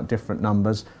work out different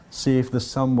numbers, see if there's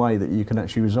some way that you can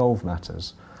actually resolve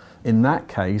matters. In that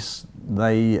case,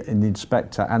 the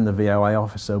inspector and the VOA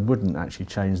officer wouldn't actually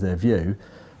change their view.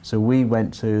 So we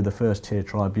went to the first tier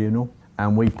tribunal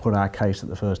and we put our case at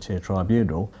the first tier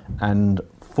tribunal, and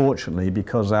fortunately,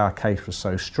 because our case was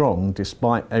so strong,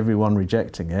 despite everyone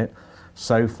rejecting it,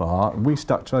 so far, we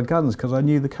stuck to our guns because I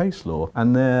knew the case law.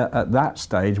 And there, at that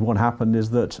stage, what happened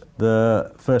is that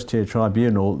the first tier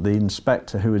tribunal, the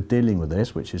inspector who was dealing with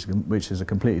this, which is a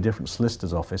completely different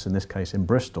solicitor's office, in this case in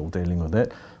Bristol, dealing with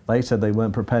it, they said they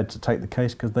weren't prepared to take the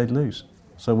case because they'd lose.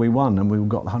 So we won, and we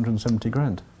got the 170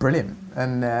 grand. Brilliant.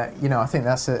 And I think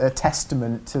that's a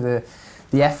testament to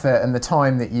the effort and the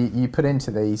time that you put into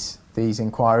these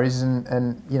inquiries,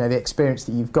 and the experience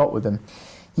that you've got with them.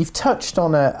 You've touched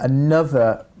on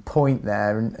another point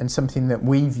there, and something that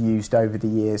we've used over the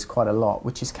years quite a lot,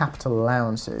 which is capital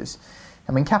allowances.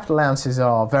 I mean, capital allowances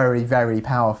are very, very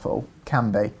powerful,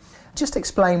 can be. Just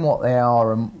explain what they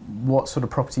are and what sort of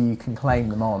property you can claim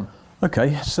them on.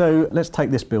 Okay, so let's take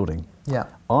this building. Yeah.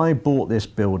 I bought this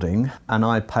building and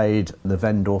I paid the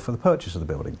vendor for the purchase of the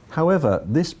building. However,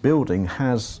 this building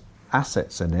has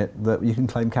assets in it that you can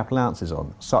claim capital allowances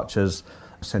on, such as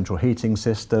central heating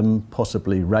system,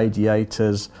 possibly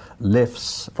radiators,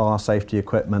 lifts, fire safety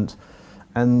equipment.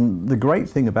 And the great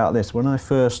thing about this, when I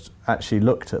first actually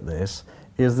looked at this,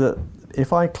 is that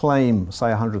if I claim, say,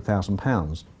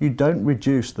 £100,000, you don't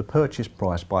reduce the purchase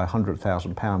price by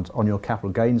 £100,000 on your capital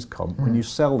gains comp when you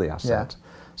sell the asset. Yeah.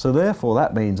 So therefore,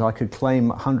 that means I could claim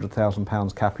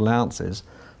 £100,000 capital allowances,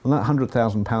 and that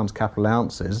 £100,000 capital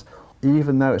allowances,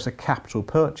 even though it's a capital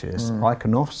purchase, I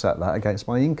can offset that against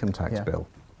my income tax bill.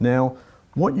 Now,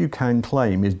 what you can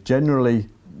claim is generally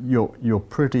you're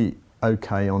pretty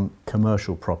okay on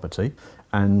commercial property,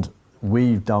 and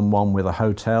we've done one with a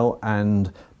hotel,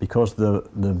 and because the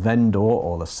vendor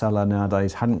or the seller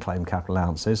nowadays hadn't claimed capital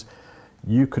allowances,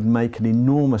 you could make an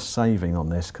enormous saving on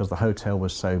this because the hotel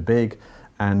was so big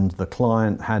and the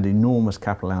client had enormous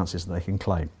capital allowances that they can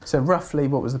claim. So roughly,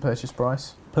 what was the purchase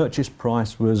price? Purchase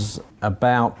price was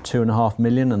about 2.5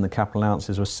 million, and the capital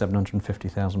allowances was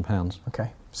 £750,000. Okay,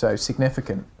 so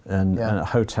significant. And a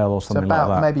hotel or something like that.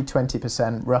 So about maybe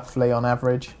 20% roughly on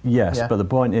average? Yes, but the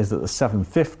point is that the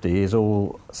 750 is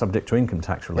all subject to income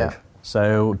tax relief. Yeah.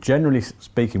 So generally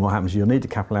speaking, what happens is you'll need a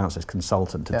capital allowances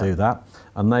consultant to do that,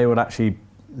 and they would actually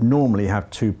normally have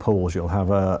two pools. You'll have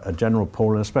a general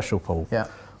pool and a special pool. Yeah.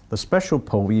 The special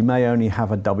pool, you may only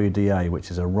have a WDA,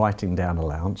 which is a writing down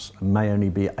allowance, and may only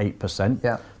be 8%.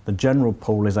 Yeah. The general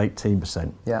pool is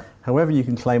 18%. Yeah. However, you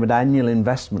can claim an annual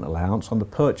investment allowance on the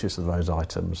purchase of those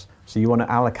items. So you want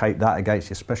to allocate that against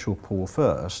your special pool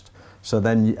first. So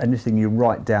then anything you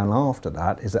write down after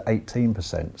that is at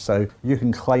 18%. So you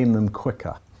can claim them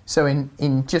quicker. So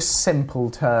in just simple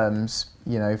terms,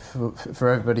 for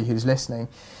everybody who's listening,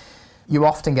 you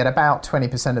often get about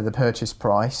 20% of the purchase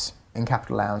price in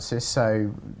capital allowances.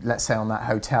 So let's say on that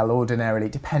hotel, ordinarily,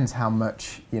 it depends how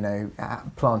much,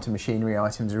 plant and machinery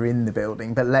items are in the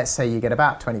building, but let's say you get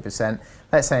about 20%.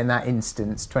 Let's say in that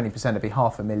instance, 20% would be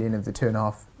 £500,000 of the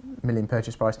 £2.5 million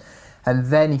purchase price. And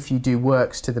then if you do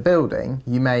works to the building,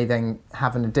 you may then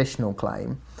have an additional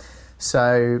claim.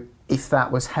 So if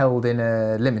that was held in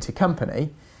a limited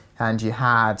company and you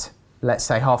had, let's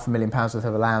say, £500,000 worth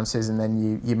of allowances, and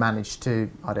then you managed to,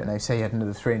 say you had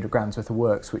another 300 grand's worth of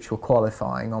works which were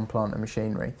qualifying on plant and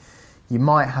machinery, you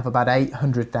might have about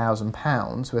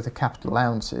 £800,000 worth of capital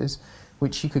allowances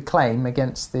which you could claim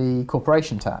against the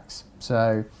corporation tax.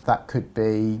 So that could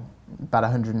be about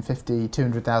 £150,000,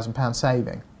 £200,000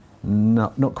 saving.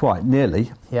 No, not quite,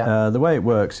 nearly. Yeah. The way it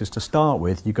works is, to start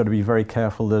with, you've got to be very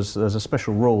careful. There's a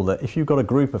special rule that if you've got a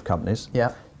group of companies,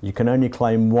 you can only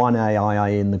claim one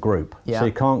AIA in the group. Yeah. So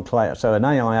you can't claim. So an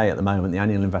AIA at the moment, the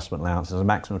annual investment allowance, is a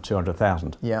maximum of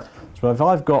 200,000. Yeah. So if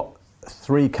I've got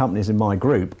 3 companies in my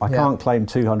group, I can't claim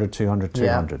 200, 200,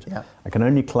 200. Yeah. I can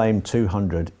only claim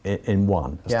 200 in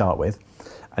one to start with,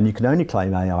 and you can only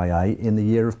claim AIA in the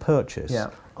year of purchase. Yeah.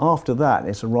 After that,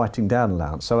 it's a writing down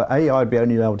allowance. So I'd be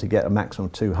only able to get a maximum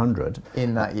of 200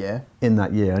 in that year.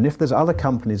 And if there's other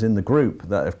companies in the group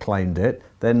that have claimed it,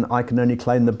 then I can only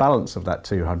claim the balance of that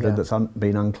 200 that's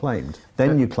been unclaimed.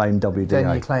 Then you claim WDA.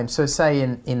 Then you claim. So say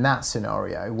in that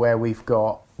scenario where we've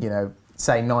got,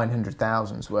 say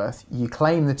 900,000's worth, you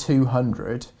claim the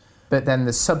 200, but then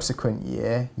the subsequent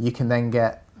year you can then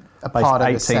get a part of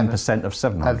 18% of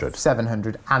 700.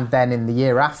 700, and then in the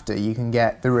year after you can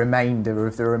get the remainder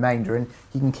of the remainder, and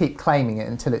you can keep claiming it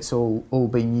until it's all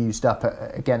been used up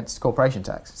against corporation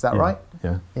tax. Is that right?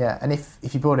 Yeah. Yeah. And if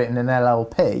you bought it in an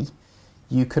LLP,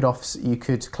 you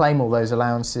could claim all those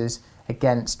allowances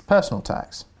against personal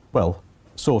tax. Well,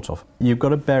 Sort of. You've got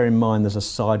to bear in mind there's a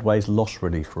sideways loss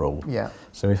relief rule. Yeah.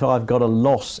 So if I've got a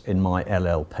loss in my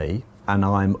LLP and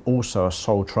I'm also a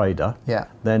sole trader,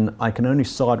 then I can only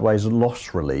sideways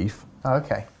loss relief.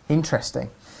 Okay, interesting.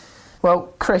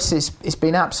 Well, Chris, it's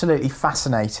been absolutely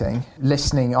fascinating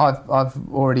listening. I've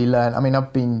already learned. I mean,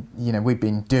 we've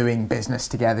been doing business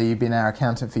together. You've been our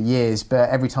accountant for years, but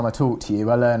every time I talk to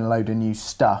you, I learn a load of new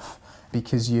stuff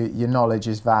because your knowledge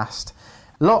is vast.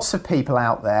 Lots of people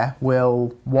out there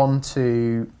will want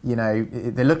to,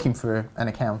 they're looking for an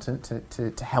accountant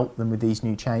to help them with these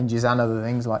new changes and other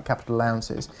things like capital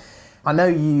allowances. I know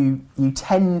you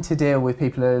tend to deal with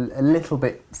people a little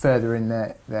bit further in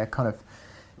their kind of,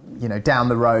 down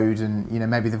the road, and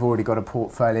maybe they've already got a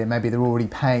portfolio, maybe they're already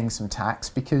paying some tax,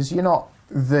 because you're not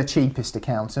the cheapest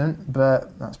accountant,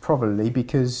 but that's probably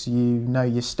because you know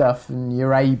your stuff and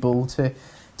you're able to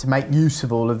make use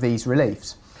of all of these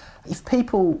reliefs. If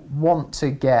people want to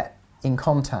get in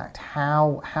contact,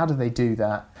 how do they do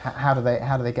that? How do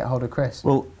they get hold of Chris?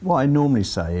 Well, what I normally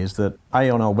say is that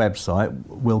on our website,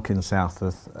 Wilkins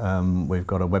Southworth, we've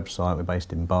got a website. We're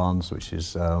based in Barnes, which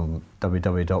is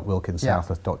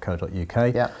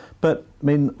www.wilkinssouthworth.co.uk. Yeah. But I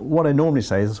mean, what I normally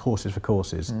say is horses for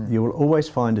courses. You will always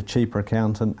find a cheaper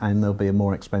accountant, and there'll be a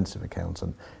more expensive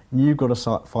accountant. You've got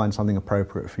to find something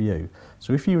appropriate for you.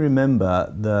 So if you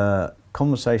remember the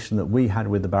conversation that we had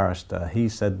with the barrister, he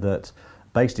said that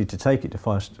basically to take it to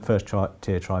first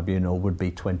tier tribunal would be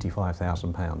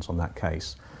 £25,000 on that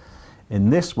case. In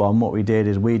this one, what we did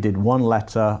is we did one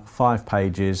letter, 5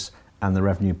 pages, and the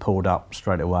revenue pulled up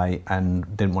straight away and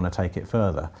didn't want to take it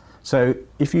further. So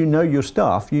if you know your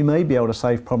stuff, you may be able to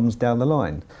save problems down the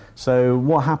line. So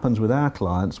what happens with our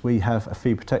clients, we have a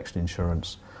fee protection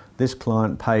insurance. This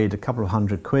client paid a couple of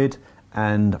 £100,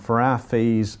 and for our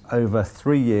fees over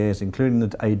 3 years, including the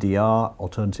ADR,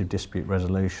 Alternative Dispute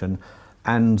Resolution,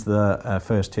 and the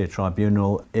first tier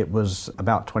tribunal, it was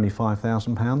about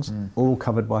 £25,000, all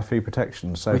covered by fee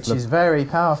protection. So which is very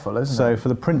powerful, isn't it? So for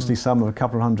the princely sum of a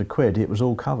couple of £100, it was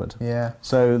all covered. Yeah.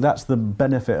 So that's the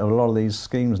benefit of a lot of these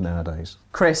schemes nowadays.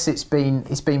 Chris, it's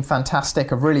been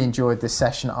fantastic. I've really enjoyed this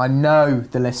session. I know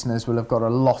the listeners will have got a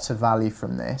lot of value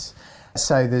from this.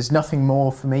 So there's nothing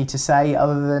more for me to say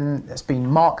other than it's been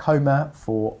Mark Homer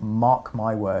for Mark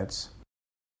My Words.